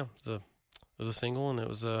 So, but yeah, it was a single, and it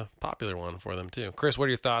was a popular one for them too. Chris, what are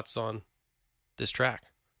your thoughts on this track?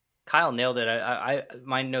 Kyle nailed it. I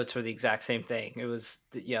my notes were the exact same thing. It was,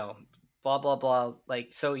 blah, blah, blah.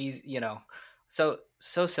 So easy, so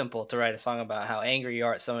simple to write a song about how angry you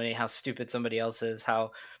are at somebody, how stupid somebody else is,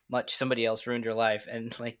 how much somebody else ruined your life.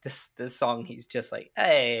 And this song, he's just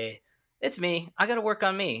hey, it's me. I got to work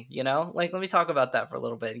on me, you know? Like, let me talk about that for a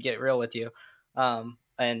little bit and get real with you. And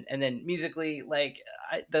then musically, like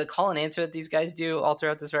the call and answer that these guys do all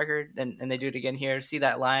throughout this record, and they do it again here. See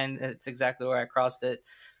that line? It's exactly where I crossed it.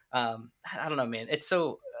 I don't know, man. It's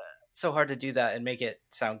so hard to do that and make it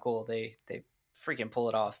sound cool. They freaking pull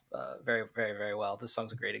it off very, very, very well. This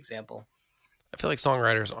song's a great example. I feel like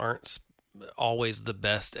songwriters aren't always the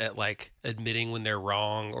best at like admitting when they're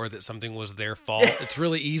wrong or that something was their fault. It's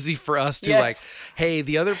really easy for us to like, hey,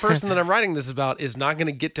 the other person that I'm writing this about is not going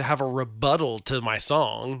to get to have a rebuttal to my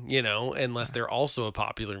song, you know, unless they're also a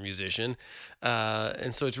popular musician.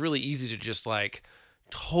 And so it's really easy to just like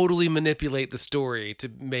totally manipulate the story to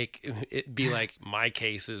make it be like my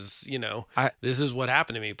case is, you know, this is what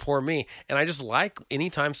happened to me, poor me. And I just like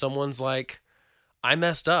anytime someone's like, I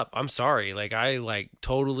messed up, I'm sorry, like I like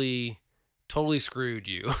totally screwed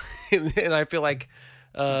you. And I feel like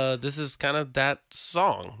this is kind of that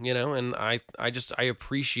song, you know, and I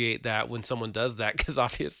appreciate that when someone does that, because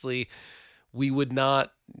obviously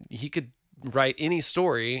he could write any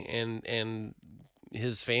story and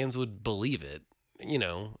his fans would believe it, you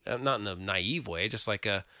know, not in a naive way, just like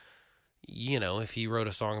you know, if he wrote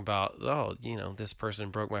a song about, oh, you know, this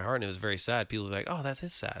person broke my heart and it was very sad, people would be like, oh, that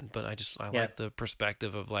is sad. But I like the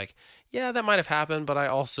perspective of like, yeah, that might have happened, but I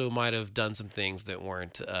also might have done some things that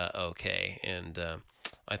weren't okay. And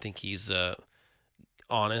I think he's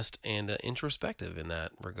honest and introspective in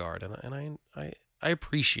that regard. And I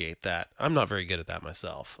appreciate that. I'm not very good at that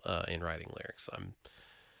myself in writing lyrics.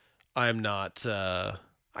 I'm not,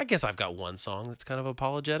 I guess I've got one song that's kind of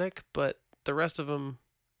apologetic, but the rest of them,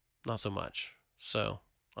 not so much. So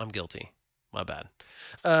I'm guilty. My bad.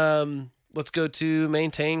 Let's go to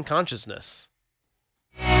Maintain Consciousness.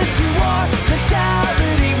 Into our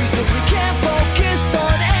mentality, we simply can't focus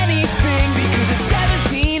on anything because it's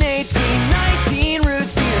 17, 18, 19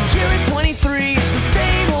 routine. And here at 23, it's the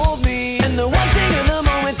same old me. And the one thing in the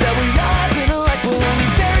moment that we are gonna like will only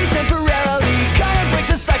very temporarily kind of break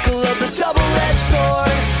the cycle of the double-edged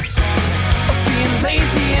sword of being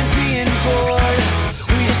lazy and being bored.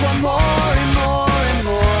 We just want more and more and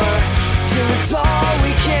more till it's all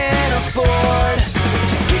we can afford.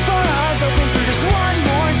 To keep our eyes open for just one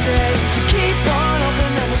more day. To keep on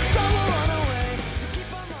open and we'll stumble on our way. To keep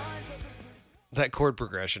our minds open for... That chord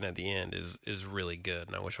progression at the end is really good,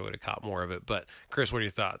 and I wish I would have caught more of it. But Chris, what are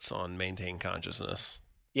your thoughts on Maintain Consciousness?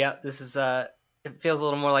 Yeah, this is it feels a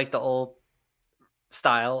little more like the old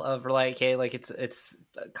style of like, hey, like it's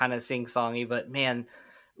kind of sing-songy, but man,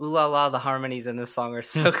 ooh la la, the harmonies in this song are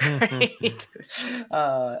so great.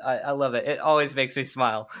 I love it. It always makes me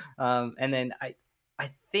smile. And then I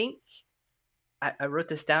think I wrote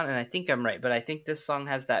this down and I think I'm right, but I think this song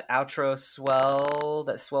has that outro swell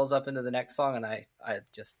that swells up into the next song. And I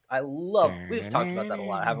love, we've talked about that a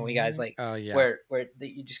lot, haven't we guys? Like, where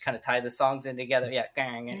you just kind of tie the songs in together. Yeah.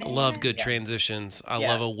 I love good transitions. I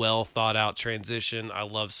love a well thought out transition. I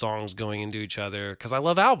love songs going into each other because I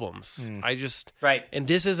love albums. Right. And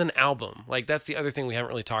this is an album. Like, that's the other thing we haven't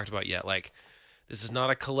really talked about yet. Like, this is not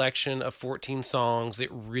a collection of 14 songs. It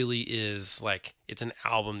really is like, it's an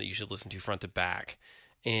album that you should listen to front to back.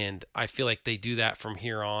 And I feel like they do that from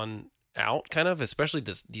here on out, kind of, especially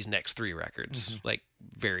these next three records, like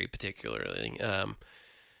very particularly.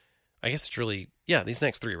 I guess it's really, these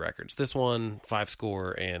next three records, this one, 5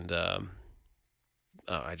 Score, and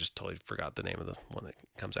I just totally forgot the name of the one that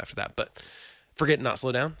comes after that, but Forget Not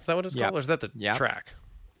Slow Down. Is that what it's called? Or is that the track?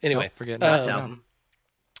 Anyway, Forget Not Slow Down.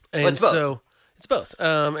 And so it's both.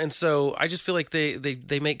 And so I just feel like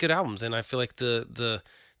they make good albums, and I feel like the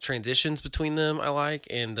transitions between them I like.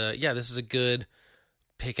 And this is a good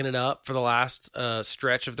picking it up for the last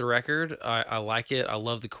stretch of the record. I like it. I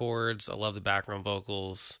love the chords. I love the background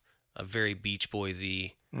vocals. Very Beach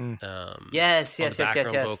Boys-y. Yes.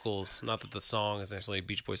 Vocals. Not that the song is necessarily a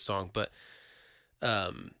Beach Boys song, but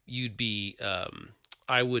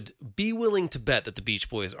I would be willing to bet that the Beach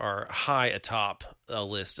Boys are high atop a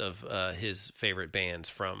list of his favorite bands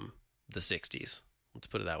from the 60s. Let's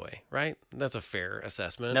put it that way, right? That's a fair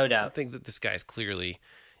assessment. No doubt. I think that this guy's clearly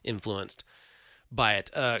influenced by it.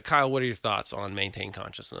 Kyle, what are your thoughts on Maintain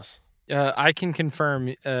Consciousness? I can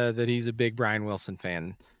confirm that he's a big Brian Wilson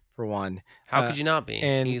fan, for one. How could you not be?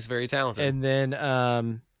 And he's very talented. And then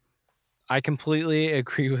I completely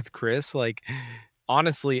agree with Chris. Like,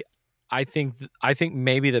 honestly, I think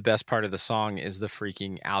maybe the best part of the song is the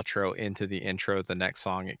freaking outro into the intro. The next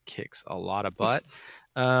song, it kicks a lot of butt.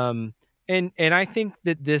 And I think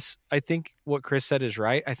that I think what Chris said is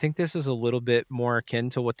right. I think this is a little bit more akin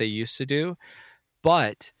to what they used to do,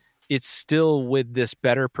 but it's still with this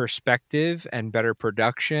better perspective and better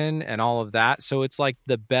production and all of that. So it's like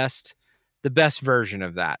the best best version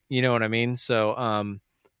of that. You know what I mean? So,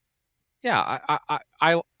 yeah,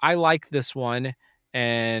 I like this one,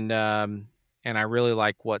 and I really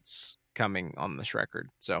like what's coming on this record.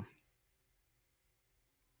 So,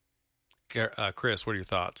 Chris, what are your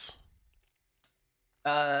thoughts?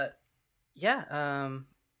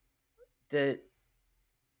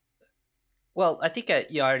 Well, I think I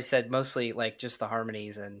already said mostly like just the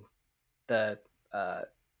harmonies and the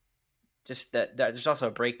just that there's also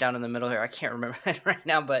a breakdown in the middle here. I can't remember it right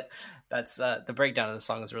now, but that's the breakdown of the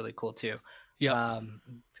song is really cool too. Yeah.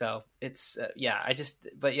 So it's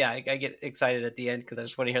I get excited at the end because I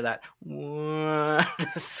just want to hear that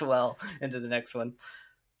swell into the next one.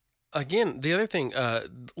 Again, the other thing,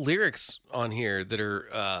 lyrics on here that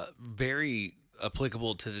are very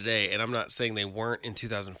applicable to today, and I'm not saying they weren't in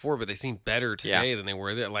 2004, but they seem better today than they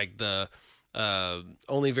were. They're like the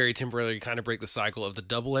only very temporarily kind of break the cycle of the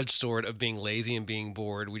double-edged sword of being lazy and being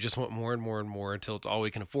bored. We just want more and more and more until it's all we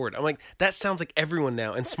can afford. I'm like, that sounds like everyone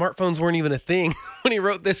now, and smartphones weren't even a thing when he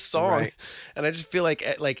wrote this song. Right. And I just feel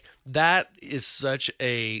like that is such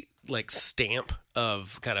a like stamp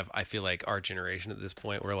of kind of, I feel like our generation at this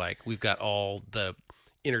point, where like we've got all the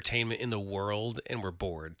entertainment in the world and we're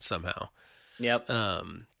bored somehow. Yep.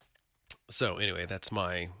 So anyway, that's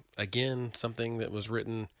something that was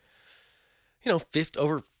written,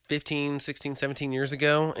 over 15, 16, 17 years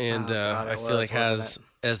ago. And I feel like has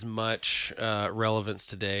as much relevance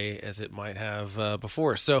today as it might have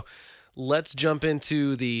before. So let's jump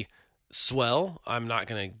into the swell. I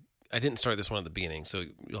didn't start this one at the beginning, so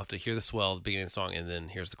you'll have to hear the swell at the beginning of the song, and then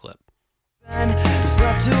here's the clip. And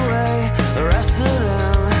slept away the rest of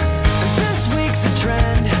them. And this week the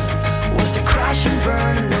trend was to crash and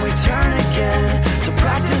burn, and then we turn again to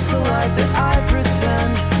practice a life that I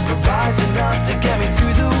pretend provides enough to get me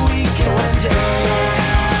through the weekend. So stay,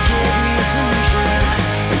 give me a solution,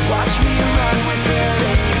 and watch me run with it.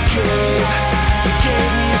 Then you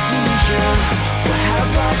gave me a solution. What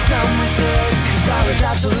have I done with it? 'Cause I was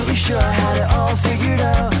absolutely sure I had it all figured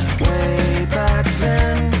out way back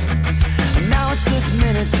then. And now it's this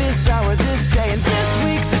minute, this hour, this day, and this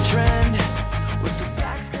week the trend was to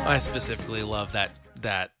backstab. I specifically love that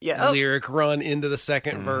lyric run into the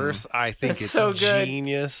second verse. I think it's so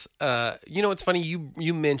genius. It's funny,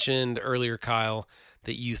 you mentioned earlier, Kyle,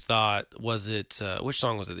 that you thought, which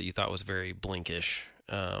song was it that you thought was very Blinkish?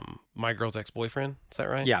 My Girl's Ex-Boyfriend, is that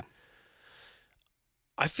right? Yeah.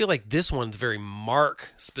 I feel like this one's very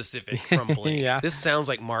Mark specific from Blink. Yeah. This sounds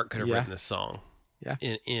like Mark could have written this song. Yeah.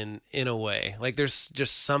 In a way. Like there's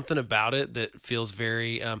just something about it that feels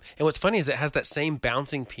very and what's funny is it has that same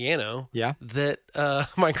bouncing piano that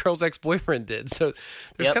My Girl's Ex-Boyfriend did. So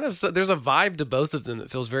there's there's a vibe to both of them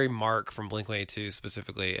that feels very Mark from Blink-182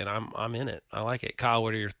 specifically, and I'm in it. I like it. Kyle,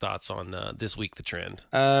 what are your thoughts on This Week the Trend?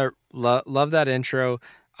 Love that intro.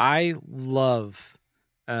 I love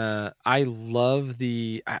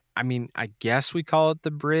the, I guess we call it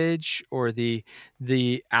the bridge or the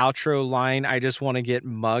outro line. I just want to get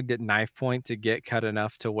mugged at knife point to get cut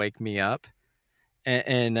enough to wake me up.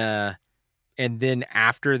 And then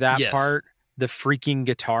after that part, the freaking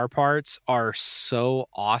guitar parts are so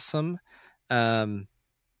awesome.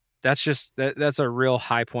 That's a real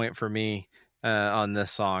high point for me, on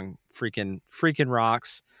this song. Freaking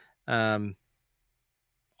rocks.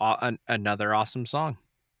 Another awesome song.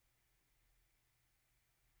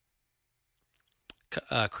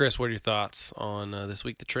 Chris, what are your thoughts on This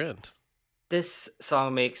Week the Trend? This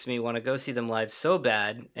song makes me want to go see them live so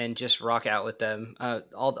bad and just rock out with them.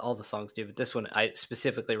 All the songs do, but this one I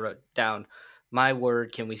specifically wrote down. My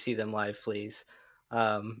word, can we see them live, please?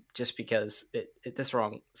 Just because this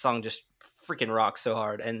song just freaking rocks so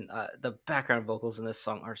hard, and the background vocals in this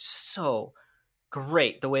song are so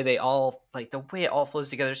great. The way it all flows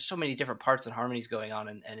together. There's so many different parts and harmonies going on,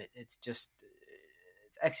 and it's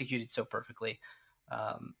executed so perfectly.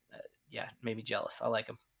 Made me jealous. I like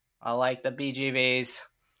them. I like the BGVs.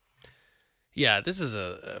 Yeah, this is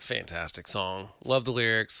a fantastic song. Love the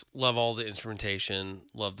lyrics. Love all the instrumentation.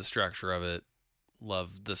 Love the structure of it.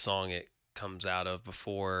 Love the song it comes out of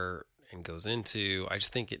before and goes into. I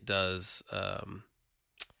just think it does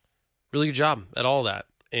really good job at all that.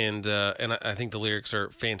 And I think the lyrics are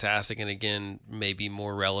fantastic, and again, maybe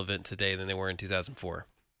more relevant today than they were in 2004.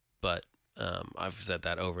 But I've said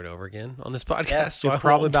that over and over again on this podcast, so you're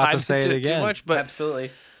probably about to say it again. Too much, but absolutely,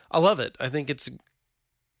 I love it. I think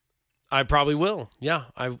I probably will. Yeah,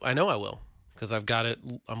 I know I will, because I've got it.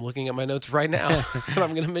 I'm looking at my notes right now, and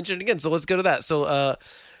I'm going to mention it again. So let's go to that. So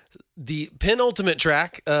the penultimate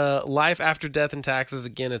track, Life After Death and Taxes.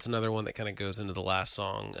 Again, it's another one that kind of goes into the last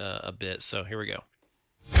song a bit. So here we go.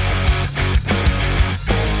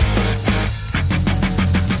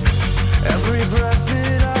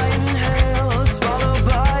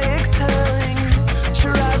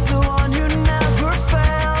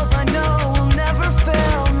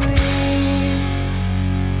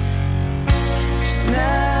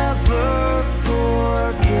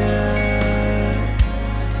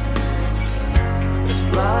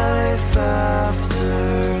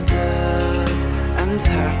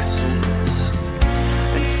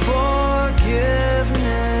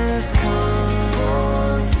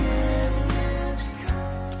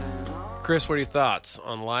 Chris, what are your thoughts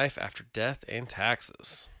on Life After Death and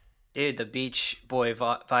Taxes? Dude, the Beach Boy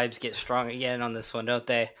vibes get strong again on this one, don't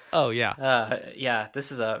they? Oh, yeah. Yeah,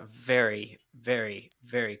 this is a very, very,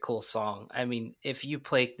 very cool song. I mean, if you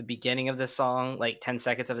play the beginning of this song, like 10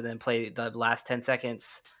 seconds of it, then play the last 10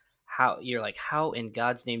 seconds, how in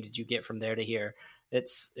God's name did you get from there to here?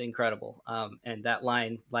 It's incredible. And that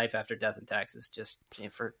line, Life After Death and Taxes, just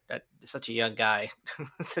for such a young guy,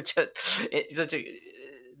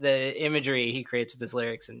 the imagery he creates with his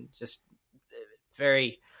lyrics, and just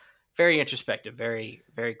very, very introspective, very,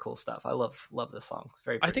 very cool stuff. I love this song.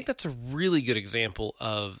 Very pretty. I think that's a really good example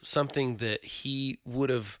of something that he would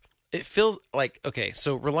have. It feels like, okay,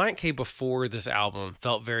 so Relient K before this album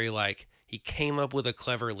felt very like he came up with a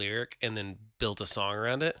clever lyric and then built a song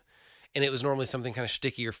around it. And it was normally something kind of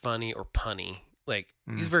shticky or funny or punny. Like,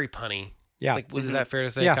 he's very punny. Yeah. Like, is that fair to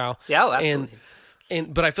say, Kyle? Yeah, absolutely.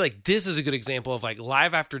 But I feel like this is a good example of, like,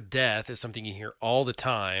 Live After Death is something you hear all the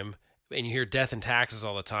time, and you hear Death and Taxes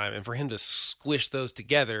all the time. And for him to squish those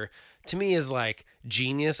together, to me, is, like,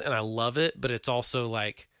 genius, and I love it, but it's also,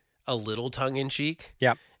 like, a little tongue-in-cheek.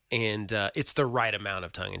 Yeah. And it's the right amount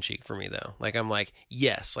of tongue-in-cheek for me, though. Like, I'm like,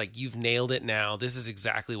 yes, like, you've nailed it now. This is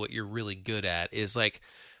exactly what you're really good at, is, like,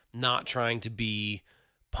 not trying to be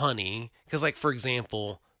punny. Because, like, for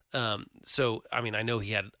example, so, I mean, I know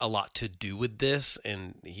he had a lot to do with this,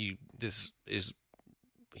 and he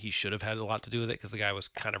should have had a lot to do with it because the guy was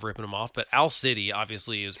kind of ripping him off. But Owl City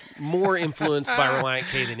obviously is more influenced by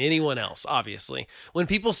Relient K than anyone else, obviously. When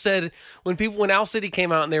Owl City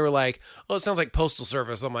came out and they were like, oh, it sounds like Postal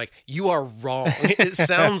Service, I'm like, you are wrong. It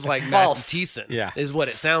sounds like Matthew Thiessen, is what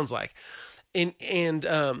it sounds like.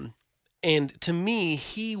 And to me,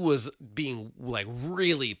 he was being like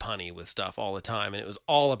really punny with stuff all the time. And it was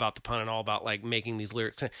all about the pun and all about like making these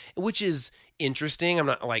lyrics, which is interesting. I'm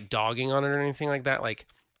not like dogging on it or anything like that. Like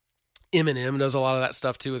Eminem does a lot of that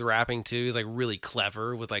stuff too with rapping too. He's like really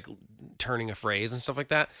clever with like turning a phrase and stuff like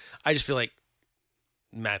that. I just feel like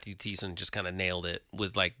Matthew Thiessen just kind of nailed it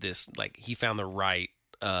with like this, like he found the right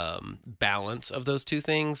balance of those two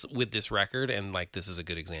things with this record, and like this is a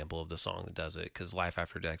good example of the song that does it, because Life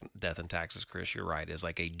After Death and Taxes, Chris, you're right, is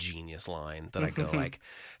like a genius line that I go like,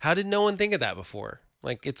 how did no one think of that before?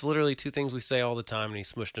 Like, it's literally two things we say all the time, and he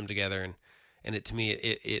smushed them together, and it to me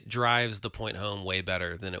it drives the point home way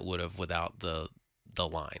better than it would have without the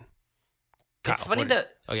line. Kyle, it's funny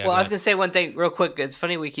that I was gonna say one thing real quick. It's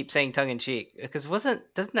funny we keep saying tongue in cheek, because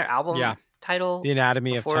doesn't their album title The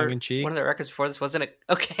Anatomy of Tongue in Cheek, one of the records before this, wasn't it?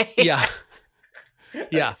 Okay. Yeah.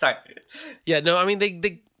 Sorry. Yeah, no, I mean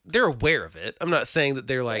they're aware of it. I'm not saying that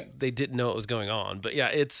they're like they didn't know what was going on, but yeah,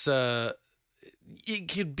 it's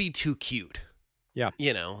it could be too cute. Yeah.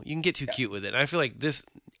 You know, you can get too cute with it. And I feel like this,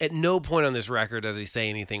 at no point on this record does he say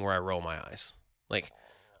anything where I roll my eyes. Like,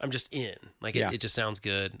 I'm just in. Like, it just sounds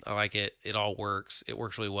good. I like it. It all works. It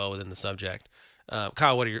works really well within the subject.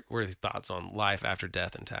 Kyle, what are your thoughts on Life After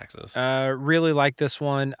Death and Taxes? Really like this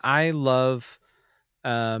one. I love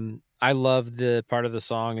the part of the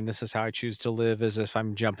song, and this is how I choose to live, as if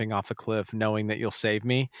I'm jumping off a cliff, knowing that you'll save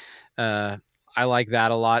me. I like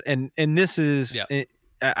that a lot. And this is,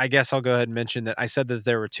 I guess I'll go ahead and mention that I said that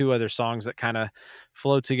there were two other songs that kind of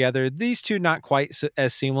flow together. These two, not quite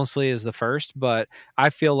as seamlessly as the first, but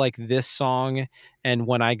I feel like this song and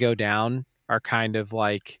When I Go Down are kind of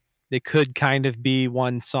like, they could kind of be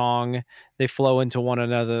one song. They flow into one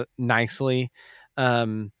another nicely.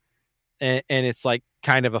 And it's like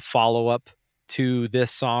kind of a follow-up to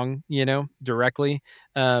this song, you know, directly.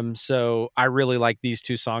 So I really like these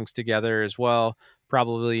two songs together as well.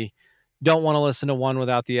 Probably don't want to listen to one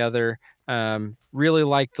without the other. Really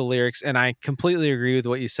like the lyrics, and I completely agree with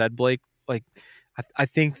what you said, Blake. Like, I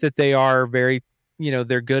think that they are very, you know,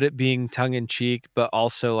 they're good at being tongue-in-cheek, but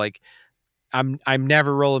also like, I'm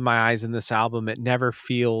never rolling my eyes in this album. It never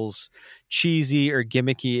feels cheesy or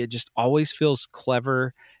gimmicky. It just always feels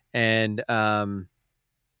clever. And I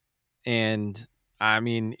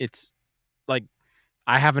mean, it's like,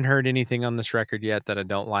 I haven't heard anything on this record yet that I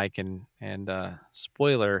don't like. And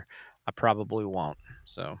spoiler, I probably won't.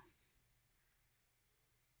 So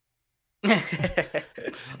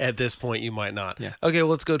at this point, you might not. Yeah. Okay,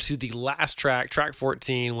 well, let's go to the last track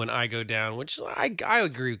 14, When I Go Down, which I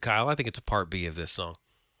agree with Kyle. I think it's a part B of this song.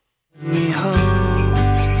 Me hope, and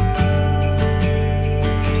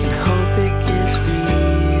hope it gives me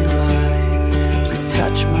life. You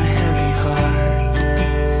touch my heavy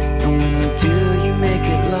heart, and when you do, you make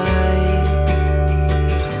it light.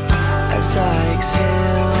 As I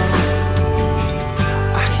exhale,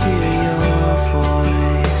 I hear your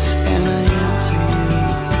voice, and I answer you.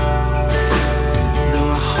 Though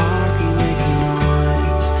I hardly make a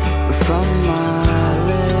noise, but from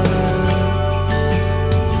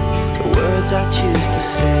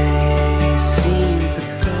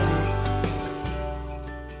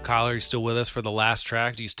are you still with us for the last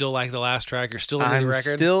track? Do you still like the last track? You're still in the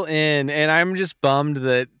record? I'm still in, and I'm just bummed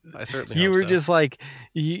that I certainly you hope were so. just like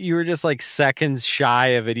you were just like seconds shy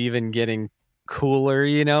of it even getting cooler.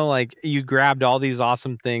 Like you grabbed all these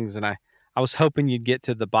awesome things, and I was hoping you'd get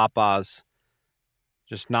to the Bapas,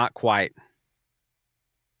 just not quite.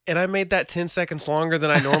 And I made that 10 seconds longer than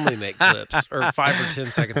I normally make clips, or 5 or 10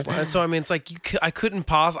 seconds long. And so, I mean, it's like I couldn't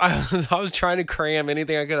pause. I was trying to cram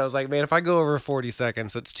anything I could. I was like, man, if I go over 40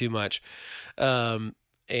 seconds, that's too much. Yeah,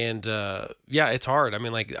 it's hard. I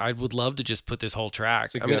mean, like, I would love to just put this whole track.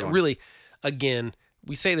 I mean, really, again,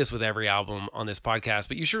 we say this with every album on this podcast,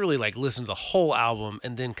 but you should really like listen to the whole album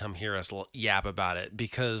and then come hear us yap about it,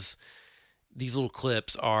 because these little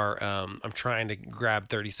clips are, I'm trying to grab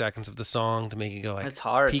 30 seconds of the song to make it go like, it's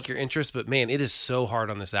hard. Pique your interest. But man, it is so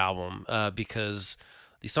hard on this album, because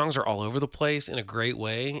these songs are all over the place in a great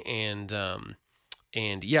way. And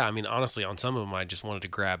yeah, I mean, honestly, on some of them, I just wanted to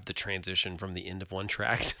grab the transition from the end of one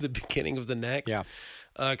track to the beginning of the next. Yeah.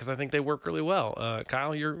 Cause I think they work really well.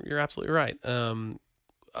 Kyle, you're absolutely right.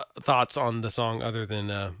 Thoughts on the song other than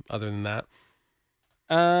that?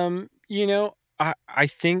 I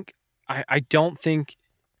think, I don't think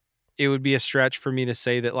it would be a stretch for me to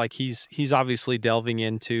say that like he's obviously delving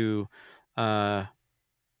into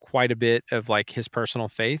quite a bit of like his personal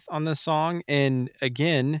faith on this song. And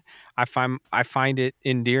again, I find it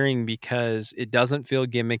endearing because it doesn't feel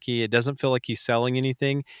gimmicky. It doesn't feel like he's selling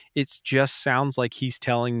anything. It just sounds like he's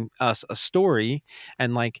telling us a story,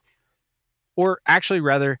 and like, or actually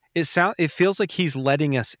rather, it feels like he's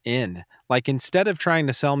letting us in. Like instead of trying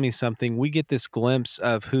to sell me something, we get this glimpse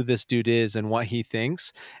of who this dude is and what he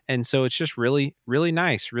thinks. And so it's just really, really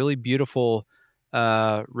nice, really beautiful,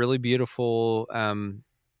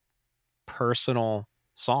 personal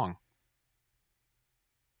song.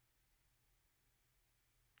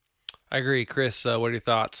 I agree. Chris, what are your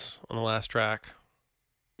thoughts on the last track?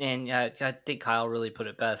 And I think Kyle really put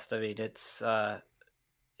it best. I mean, it's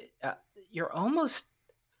you're almost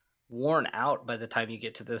worn out by the time you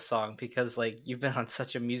get to this song, because like you've been on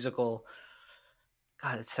such a musical,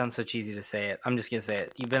 God, it sounds so cheesy to say it. I'm just gonna say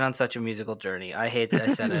it. You've been on such a musical journey. I hate that I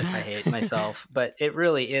said it. I hate myself, but it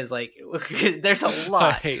really is like there's a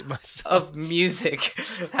lot of music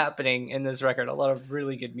happening in this record. A lot of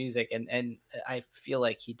really good music, and I feel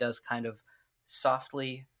like he does kind of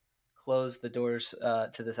softly close the doors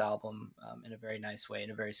to this album in a very nice way,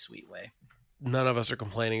 in a very sweet way. None of us are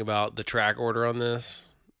complaining about the track order on this,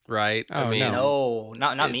 right? Oh, I mean, no,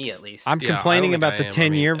 not me at least. I'm complaining about the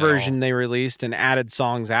 10-year version they released and added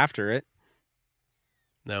songs after it.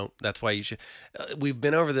 No, that's why you should. We've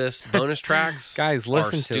been over this. Bonus tracks, guys,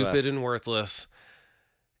 listen are to stupid us. And worthless.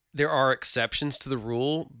 There are exceptions to the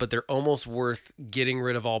rule, but they're almost worth getting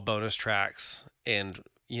rid of all bonus tracks and,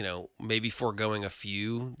 maybe foregoing a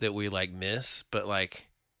few that we like miss. But like,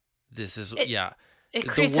 this is It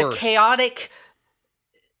creates a chaotic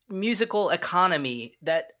musical economy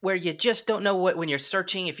where you just don't know when you're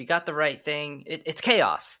searching if you got the right thing. It's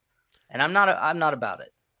chaos, and I'm not about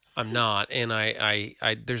it. I'm not, and I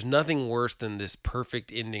there's nothing worse than this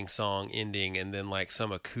perfect song ending, and then like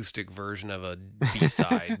some acoustic version of a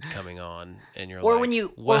B-side coming on, and you're or when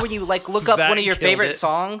you like look up one of your favorite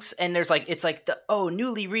songs, and there's like it's like the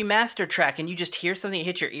newly remastered track, and you just hear something that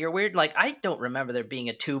hits your ear weird. Like, I don't remember there being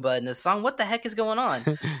a tuba in this song. What the heck is going on?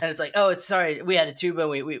 And it's like, it's sorry, we had a tuba.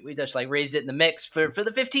 We just like raised it in the mix for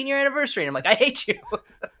the 15-year anniversary. And I'm like, I hate you.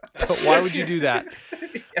 Why would you do that?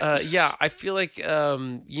 I feel like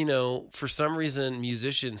for some reason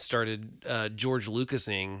musicians started George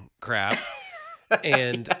Lucasing crap,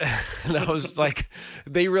 and and I was like,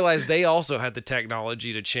 they realized they also had the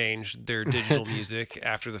technology to change their digital music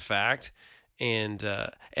after the fact. And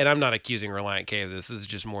I'm not accusing Relient K of this. This is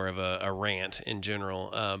just more of a rant in general.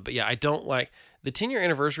 But yeah, I don't like the 10-year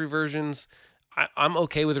anniversary versions. I'm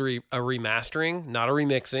okay with a remastering, not a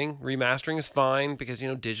remixing. Remastering is fine because,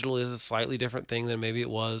 digital is a slightly different thing than maybe it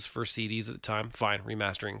was for CDs at the time. Fine,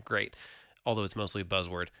 remastering, great. Although it's mostly a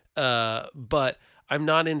buzzword. But I'm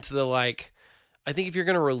not into the I think if you're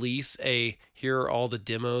going to release here are all the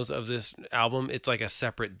demos of this album, it's like a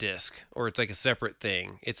separate disc or it's like a separate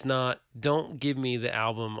thing. It's not, don't give me the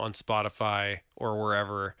album on Spotify or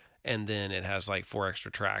wherever and then it has like 4 extra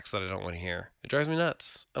tracks that I don't want to hear. It drives me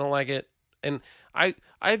nuts. I don't like it. And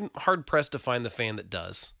I'm hard pressed to find the fan that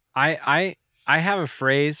does. I have a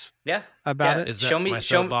phrase about it. Is that my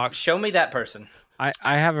soapbox? Show me that person. I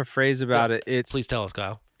have a phrase about it. It's please tell us,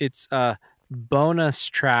 Kyle. It's bonus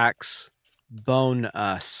tracks bone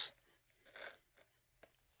us.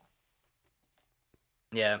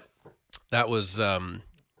 Yeah. That was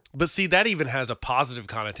But see, that even has a positive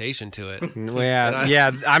connotation to it.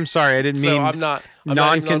 Yeah, I'm sorry, I didn't mean. So I'm not they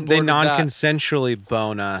non-consensually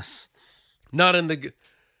bone us. Not in a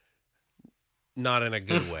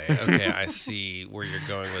good way. Okay, I see where you're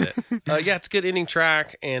going with it. Yeah, it's a good ending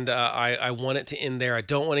track, and I want it to end there. I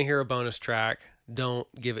don't want to hear a bonus track. Don't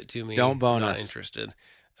give it to me. Don't bone Not us. Interested.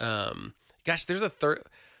 Gosh, there's a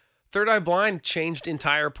Third Eye Blind changed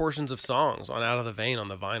entire portions of songs on Out of the Vein on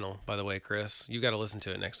the vinyl, by the way, Chris. You got to listen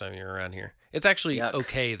to it next time you're around here. It's actually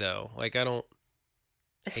okay, though. Like, I don't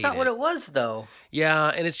It's not what it was, though. Yeah,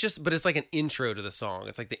 and but it's like an intro to the song.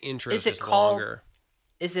 It's like the intro is just longer.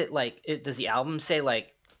 Is it like, does the album say,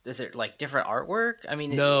 like, is it like different artwork? I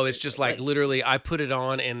mean, no, it's just like literally I put it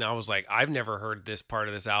on and I was like, I've never heard this part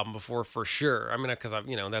of this album before for sure. I mean, because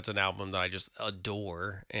that's an album that I just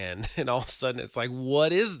adore. And all of a sudden it's like,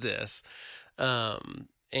 what is this?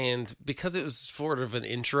 And because it was sort of an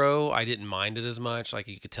intro, I didn't mind it as much. Like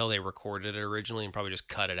you could tell they recorded it originally and probably just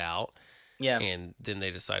cut it out. Yeah. And then they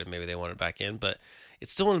decided maybe they wanted it back in. But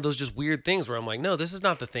it's still one of those just weird things where I'm like, no, this is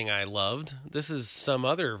not the thing I loved. This is some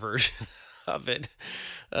other version of it.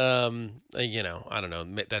 I don't know.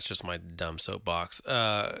 That's just my dumb soapbox.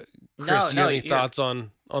 Chris, do you have any thoughts on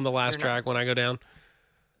the last track when I go down?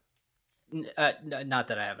 Not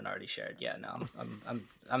that I haven't already shared. Yeah, no,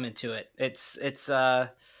 I'm into it. It's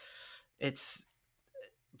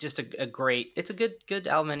just a great. It's a good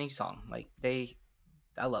album ending song. Like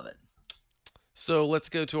I love it. So let's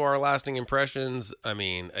go to our lasting impressions. I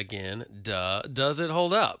mean, again, does it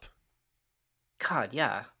hold up? God,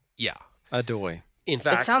 yeah. Yeah. Adoy. In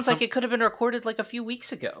fact, it sounds like it could have been recorded like a few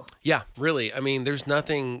weeks ago. Yeah, really. I mean, there's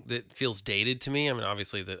nothing that feels dated to me. I mean,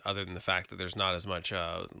 obviously, other than the fact that there's not as much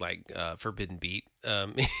Forbidden Beat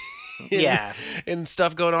and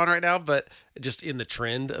stuff going on right now, but just in the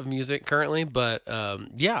trend of music currently. But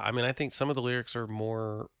yeah, I mean, I think some of the lyrics are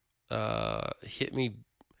more hit me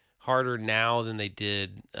harder now than they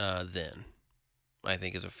did then. I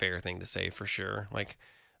think is a fair thing to say for sure. Like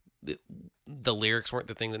the lyrics weren't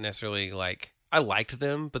the thing that necessarily like I liked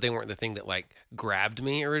them, but they weren't the thing that like grabbed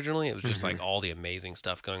me originally. It was just like all the amazing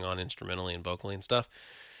stuff going on instrumentally and vocally and stuff.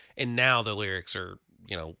 And now the lyrics are,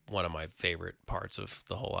 one of my favorite parts of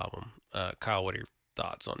the whole album. Kyle, what are your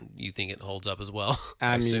thoughts on? You think it holds up as well?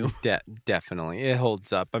 I mean, definitely it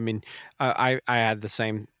holds up. I mean, I had the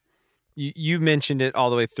same. You mentioned it all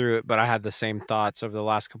the way through it, but I had the same thoughts over the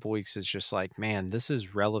last couple of weeks. It's just like, man, this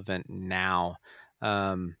is relevant now.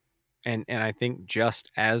 And I think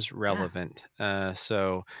just as relevant.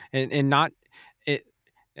 So not it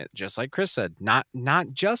just like Chris said, not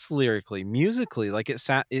just lyrically, musically, like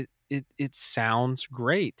it sounds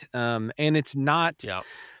great. And it's not,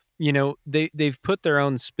 they've put their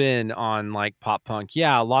own spin on like pop punk.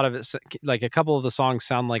 Yeah, a lot of it, like a couple of the songs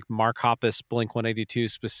sound like Mark Hoppus, Blink-182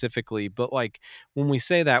 specifically. But like when we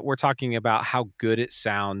say that, we're talking about how good it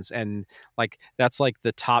sounds, and like that's like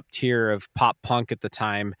the top tier of pop punk at the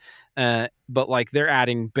time. But like they're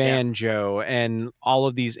adding banjo and all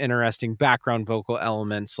of these interesting background vocal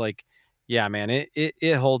elements. Like, yeah, man,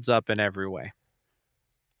 it holds up in every way.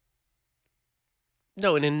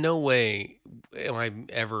 No, and in no way am I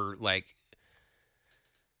ever like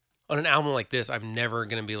on an album like this. I'm never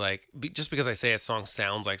gonna be like, just because I say a song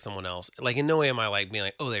sounds like someone else. Like in no way am I like being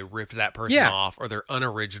like, oh, they ripped that person off or they're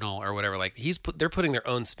unoriginal or whatever. Like they're putting their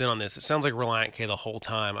own spin on this. It sounds like Relient K the whole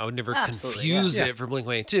time. I would never confuse it for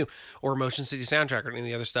Blink-182 or Motion City Soundtrack or any of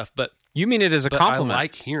the other stuff. But you mean it as a compliment? I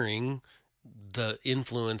like hearing the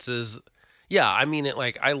influences. Yeah, I mean it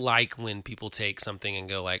like I like when people take something and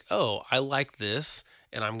go like, oh, I like this,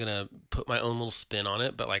 and I'm gonna put my own little spin on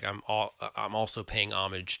it. But like I'm also paying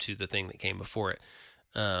homage to the thing that came before it,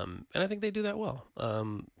 and I think they do that well.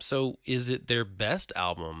 So is it their best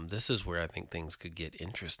album? This is where I think things could get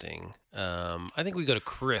interesting. I think we go to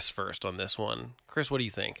Chris first on this one. Chris, what do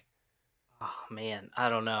you think? Oh man, I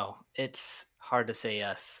don't know. It's hard to say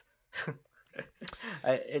yes.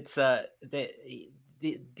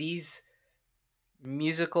 These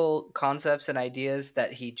musical concepts and ideas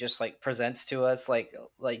that he just like presents to us, like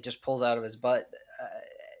just pulls out of his butt.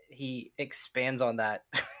 He expands on that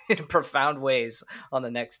in profound ways on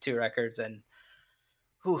the next two records. And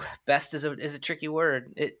best is a tricky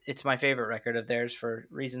word. It's my favorite record of theirs for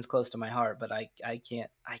reasons close to my heart, but I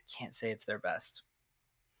can't say it's their best.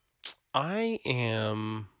 I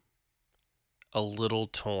am a little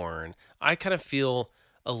torn. I kind of feel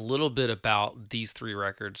a little bit about these three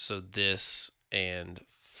records. So this and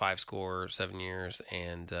 7 years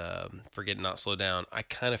and Forget Not Slow Down. I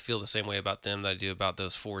kind of feel the same way about them that I do about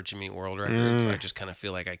those 4 Jimmy Eat World records. I just kind of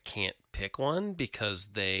feel like I can't pick one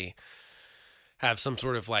because they have some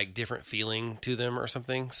sort of like different feeling to them or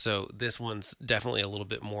something. So this one's definitely a little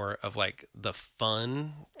bit more of like the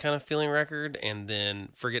fun kind of feeling record, and then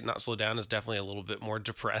Forget Not Slow Down is definitely a little bit more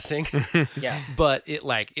depressing. Yeah. But it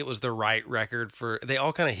was the right record for, they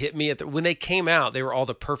all kind of hit me when they came out, they were all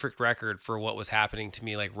the perfect record for what was happening to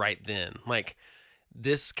me like right then. Like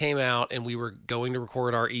this came out and we were going to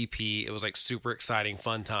record our EP. It was like super exciting,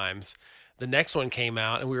 fun times. The next one came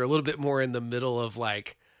out and we were a little bit more in the middle of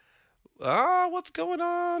like, what's going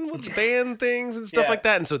on with the band things and stuff like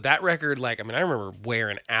that. And so that record, like, I mean, I remember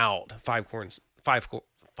wearing out Five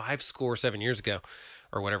Score 7 years ago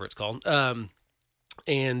or whatever it's called.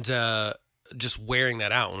 And just wearing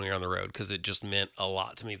that out when we were on the road, because it just meant a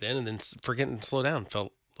lot to me then. And then Forgetting to Slow Down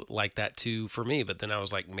felt like that too for me. But then I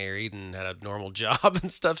was like married and had a normal job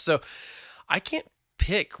and stuff. So I can't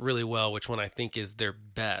pick really well which one I think is their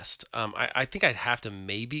best. I think I'd have to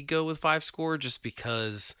maybe go with Five Score, just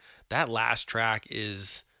because that last track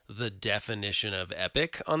is the definition of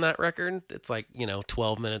epic on that record. It's like,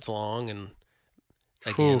 12 minutes long and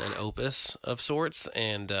again, an opus of sorts.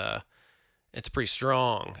 And it's pretty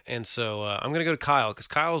strong. And so I'm going to go to Kyle, because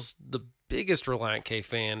Kyle's the biggest Relient K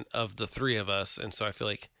fan of the three of us. And so I feel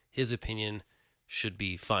like his opinion should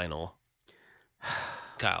be final.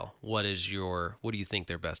 Kyle, what do you think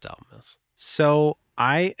their best album is? So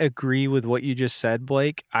I agree with what you just said,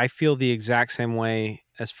 Blake. I feel the exact same way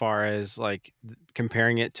as far as like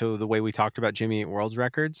comparing it to the way we talked about Jimmy Eat World's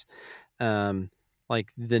records.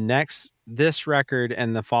 Like this record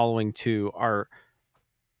and the following two are,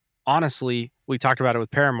 honestly, we talked about it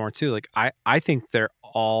with Paramore too. Like I think they're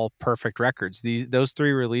all perfect records. Those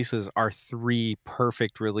three releases are three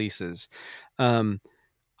perfect releases.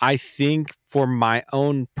 I think for my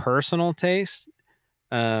own personal taste,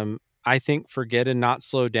 I think Forget and Not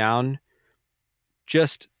Slow Down,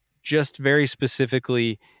 just very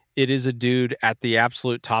specifically, it is a dude at the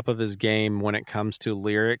absolute top of his game when it comes to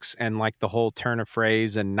lyrics and like the whole turn of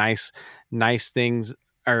phrase and nice things,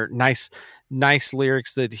 or nice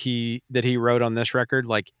lyrics that he wrote on this record.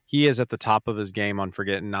 Like, he is at the top of his game on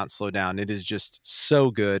Forget and Not Slow Down. It is just so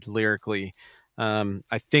good lyrically.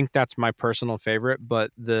 I think that's my personal favorite, but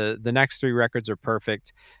the next three records are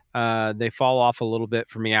perfect. They fall off a little bit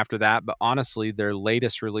for me after that, but honestly, their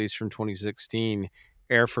latest release from 2016,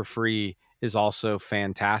 Air for Free, is also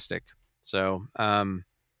fantastic. So,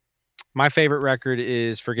 my favorite record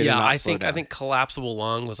is Forget Not Slow Down. I think Collapsible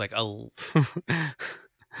Lung was like a...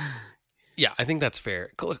 Yeah, I think that's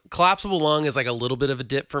fair. Collapsible Lung is like a little bit of a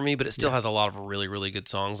dip for me, but it still has a lot of really, really good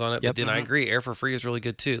songs on it. But then I agree, Air for Free is really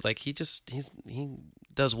good too. Like he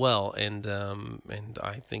does well, and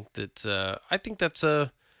I think that's not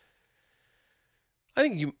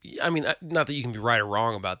that you can be right or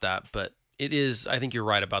wrong about that, but it is. I think you're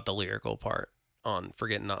right about the lyrical part on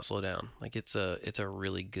Forget Not Slow Down. Like it's a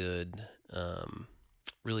really good,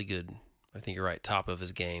 really good. I think you're right, top of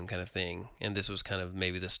his game kind of thing. And this was kind of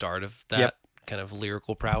maybe the start of that kind of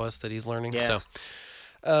lyrical prowess that he's learning. Yeah.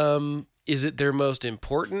 So, is it their most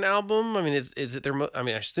important album? I mean, is it their I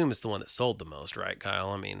assume it's the one that sold the most, right,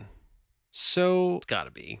 Kyle? I mean, so it's got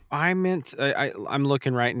to be. I'm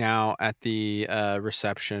looking right now at the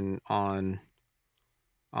reception on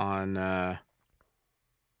on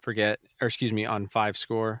Five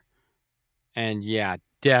Score. And yeah,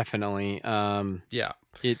 definitely.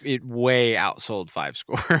 It way outsold Five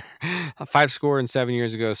Score. Five Score in 7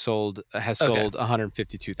 years ago sold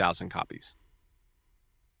 152,000 copies.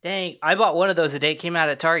 Dang, I bought one of those the day it came out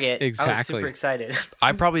at Target. Exactly. I was super excited.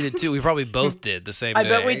 I probably did too. We probably both did the same day. I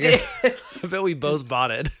bet we did. I bet we both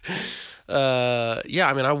bought it.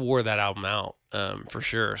 I wore that album out for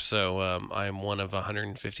sure. So I'm one of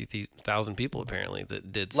 150,000 people apparently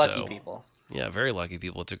that did so. Lucky people. Yeah, very lucky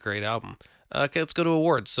people. It's a great album. Okay, let's go to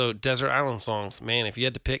awards. So, Desert Island Songs. Man, if you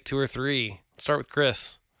had to pick two or three, let's start with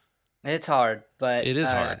Chris. It's hard, but it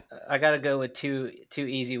is hard. I got to go with two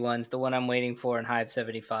easy ones. The one I'm waiting for in Hive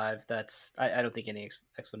 75. That's I don't think any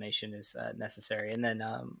explanation is necessary. And then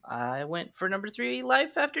I went for number 3,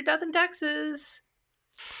 Life After Death in Texas.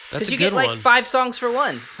 That's a you good get like one. 5 songs for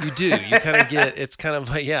one. You do. You kind of get. It's kind of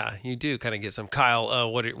like you do kind of get some.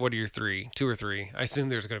 Kyle, what are your 3? 2 or 3? I assume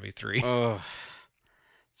there's going to be 3.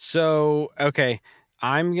 So, okay,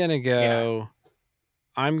 I'm going to go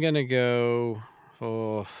I'm going to go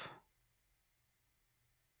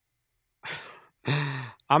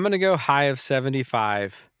High of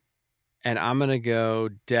 75, and I'm going to go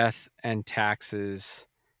Death and Taxes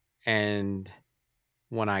and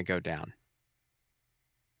When I Go Down.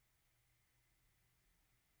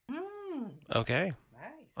 Okay.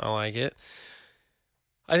 Nice. I like it.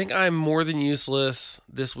 I think I'm More Than Useless,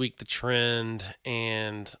 This Week The Trend,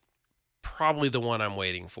 and probably the one I'm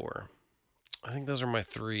waiting for. I think those are my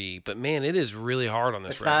 3. But man, it is really hard on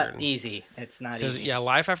this record. It's not easy. It's not easy. Yeah,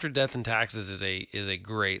 Life After Death and Taxes is a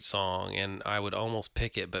great song, and I would almost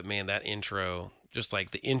pick it. But man, that intro, just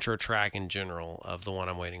like the intro track in general of the one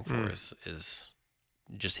I'm waiting for, is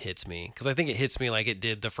just hits me, because I think it hits me like it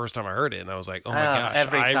did the first time I heard it, and I was like, oh my gosh,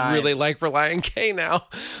 I really like Relient K now.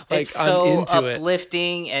 Like, it's so I'm into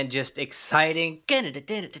uplifting and just exciting.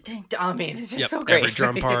 I mean, it's just so great. Every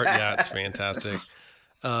drum part, yeah, it's fantastic.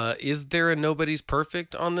 Is there a Nobody's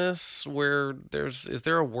Perfect on this? Is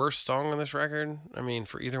there a worse song on this record? I mean,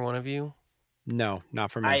 for either one of you? No,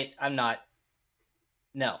 not for me. I'm not.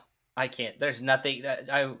 No, I can't. There's nothing that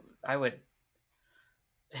I would.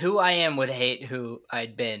 Who I Am would hate who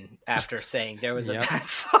I'd been after saying there was a bad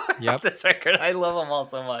song on this record. I love them all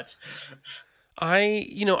so much. I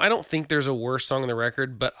don't think there's a worse song on the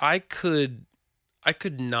record, but I could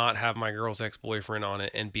not have My Girl's Ex-Boyfriend on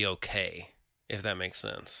it and be okay, if that makes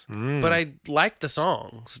sense. But I like the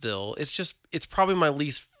song still. It's probably my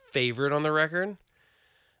least favorite on the record.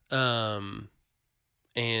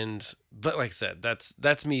 But like I said,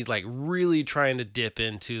 that's me like really trying to dip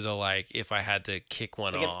into the, like, if I had to kick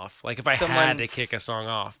one off, like if I had to kick a song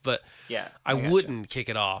off, but I wouldn't kick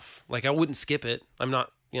it off. Like, I wouldn't skip it. I'm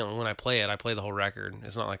not, when I play it, I play the whole record.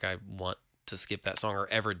 It's not like I want to skip that song or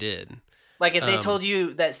ever did. Like, if they told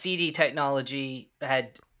you that CD technology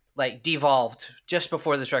had like devolved just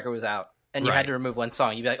before this record was out and you had to remove one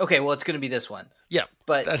song, you'd be like, okay, well, it's going to be this one. Yeah.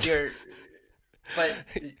 But But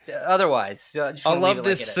otherwise, I love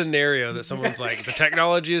this scenario that someone's like, the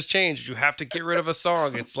technology has changed. You have to get rid of a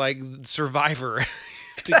song. It's like Survivor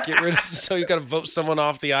to get rid of. So you got to vote someone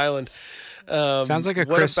off the island. Sounds like a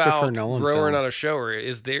Christopher Nolan Grower, film. Not a Shower.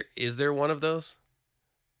 Is there one of those?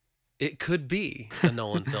 It could be a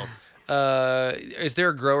Nolan film. Is there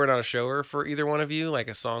a Grower, Not a Shower for either one of you? Like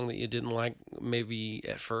a song that you didn't like maybe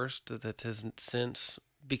at first that has since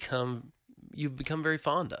you've become very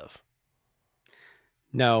fond of?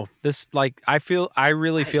 No, this, like, I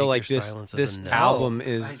really feel like this album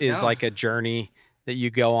is like a journey that you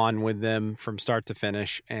go on with them from start to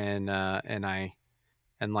finish, and I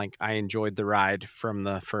enjoyed the ride from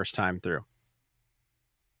the first time through.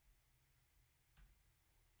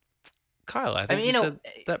 Kyle, I think you said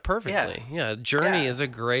that perfectly. Yeah, Journey is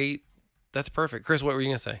that's perfect. Chris, what were you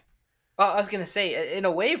gonna say? Well, I was gonna say, in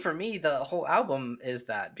a way, for me, the whole album is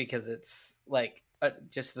that, because it's like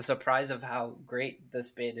just the surprise of how great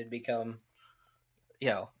this band had become.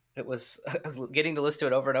 It was getting to listen to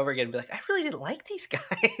it over and over again and be like, I really didn't like these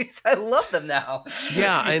guys. I love them now.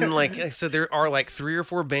 Yeah, and like I said, there are like 3 or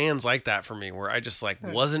 4 bands like that for me, where I just like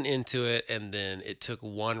wasn't into it, and then it took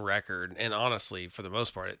one record, and honestly, for the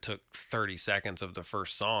most part, it took 30 seconds of the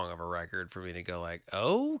first song of a record for me to go like,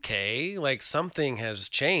 okay, like something has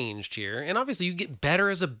changed here. And obviously you get better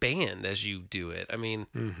as a band as you do it. I mean,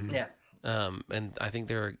 yeah. And I think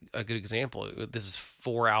they're a good example. This is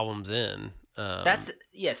 4 albums in. That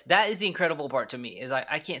is the incredible part to me, is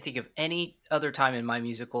I can't think of any other time in my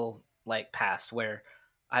musical like past where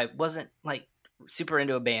I wasn't like super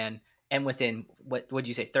into a band, and within what would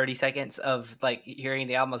you say 30 seconds of like hearing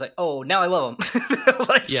the album, I was like, oh, now I love them.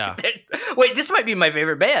 Like, yeah. Wait, this might be my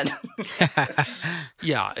favorite band.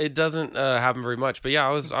 Yeah, it doesn't happen very much, but yeah,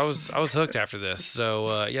 I was hooked after this.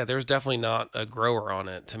 So there's definitely not a grower on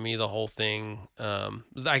it. To me, the whole thing,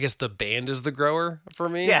 I guess the band is the grower for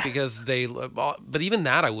me, because but even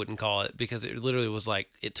that I wouldn't call it, because it literally was like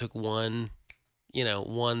it took one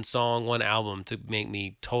song, one album to make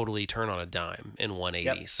me totally turn on a dime in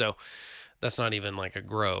 180. Yep. So that's not even like a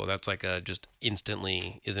grow. That's like a just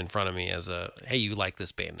instantly is in front of me as a, hey, you like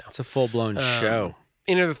this band now. It's a full-blown show.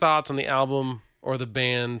 Any other thoughts on the album or the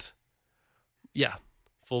band? Yeah,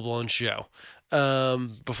 full-blown show.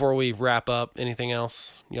 Before we wrap up, anything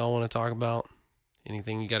else y'all want to talk about?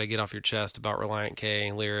 Anything you got to get off your chest about Relient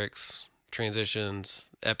K, lyrics, transitions,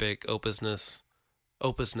 epic, opusness?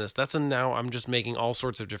 That's now I'm just making all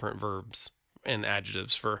sorts of different verbs and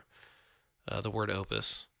adjectives for the word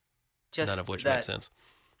opus, none of which makes sense.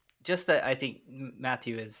 Just that I think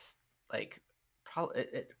Matthew is like, probably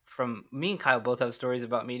from me and Kyle both have stories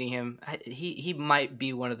about meeting him. He might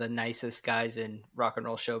be one of the nicest guys in rock and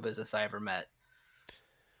roll show business I ever met.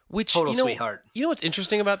 Which, total sweetheart. You know what's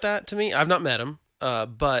interesting about that to me? I've not met him,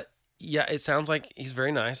 but yeah, it sounds like he's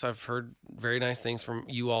very nice. I've heard very nice things from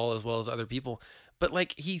you all as well as other people. But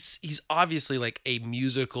like he's obviously like a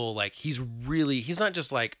musical, like he's not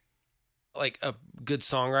just like a good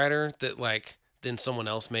songwriter that like then someone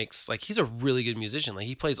else makes, like he's a really good musician. Like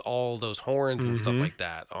he plays all those horns and stuff like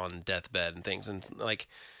that on Deathbed and things, and like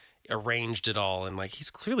arranged it all, and like he's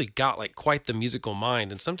clearly got like quite the musical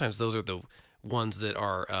mind. And sometimes those are the ones that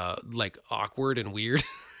are like awkward and weird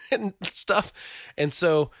and stuff. And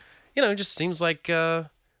so, you know, it just seems like good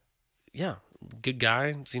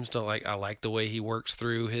guy. Seems to I like the way he works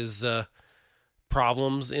through his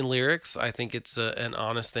problems in lyrics. I think it's an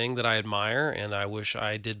honest thing that I admire, and I wish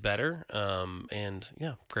I did better. And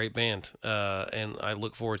yeah, great band. And I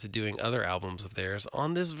look forward to doing other albums of theirs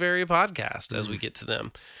on this very podcast as we get to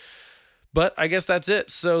them. But I guess that's it.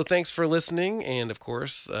 So thanks for listening. And of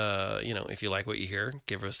course, you know, if you like what you hear,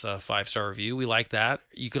 give us a 5-star review. We like that.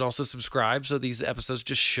 You can also subscribe so these episodes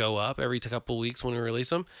just show up every couple of weeks when we release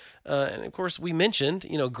them. And of course, we mentioned,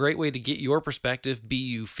 you know, great way to get your perspective, be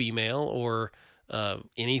you female or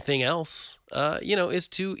anything else, you know, is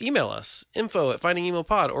to email us,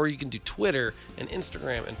 info@FindingEmoPod, or you can do Twitter and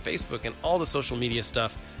Instagram and Facebook and all the social media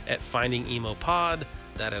stuff at FindingEmoPod.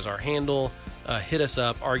 That is our handle. Hit us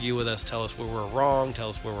up, argue with us, tell us where we're wrong, tell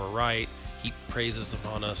us where we're right, heap praises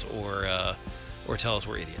upon us, or tell us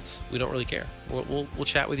we're idiots. We don't really care. We'll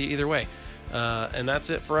chat with you either way. And that's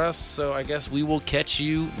it for us. So I guess we will catch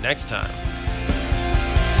you next time.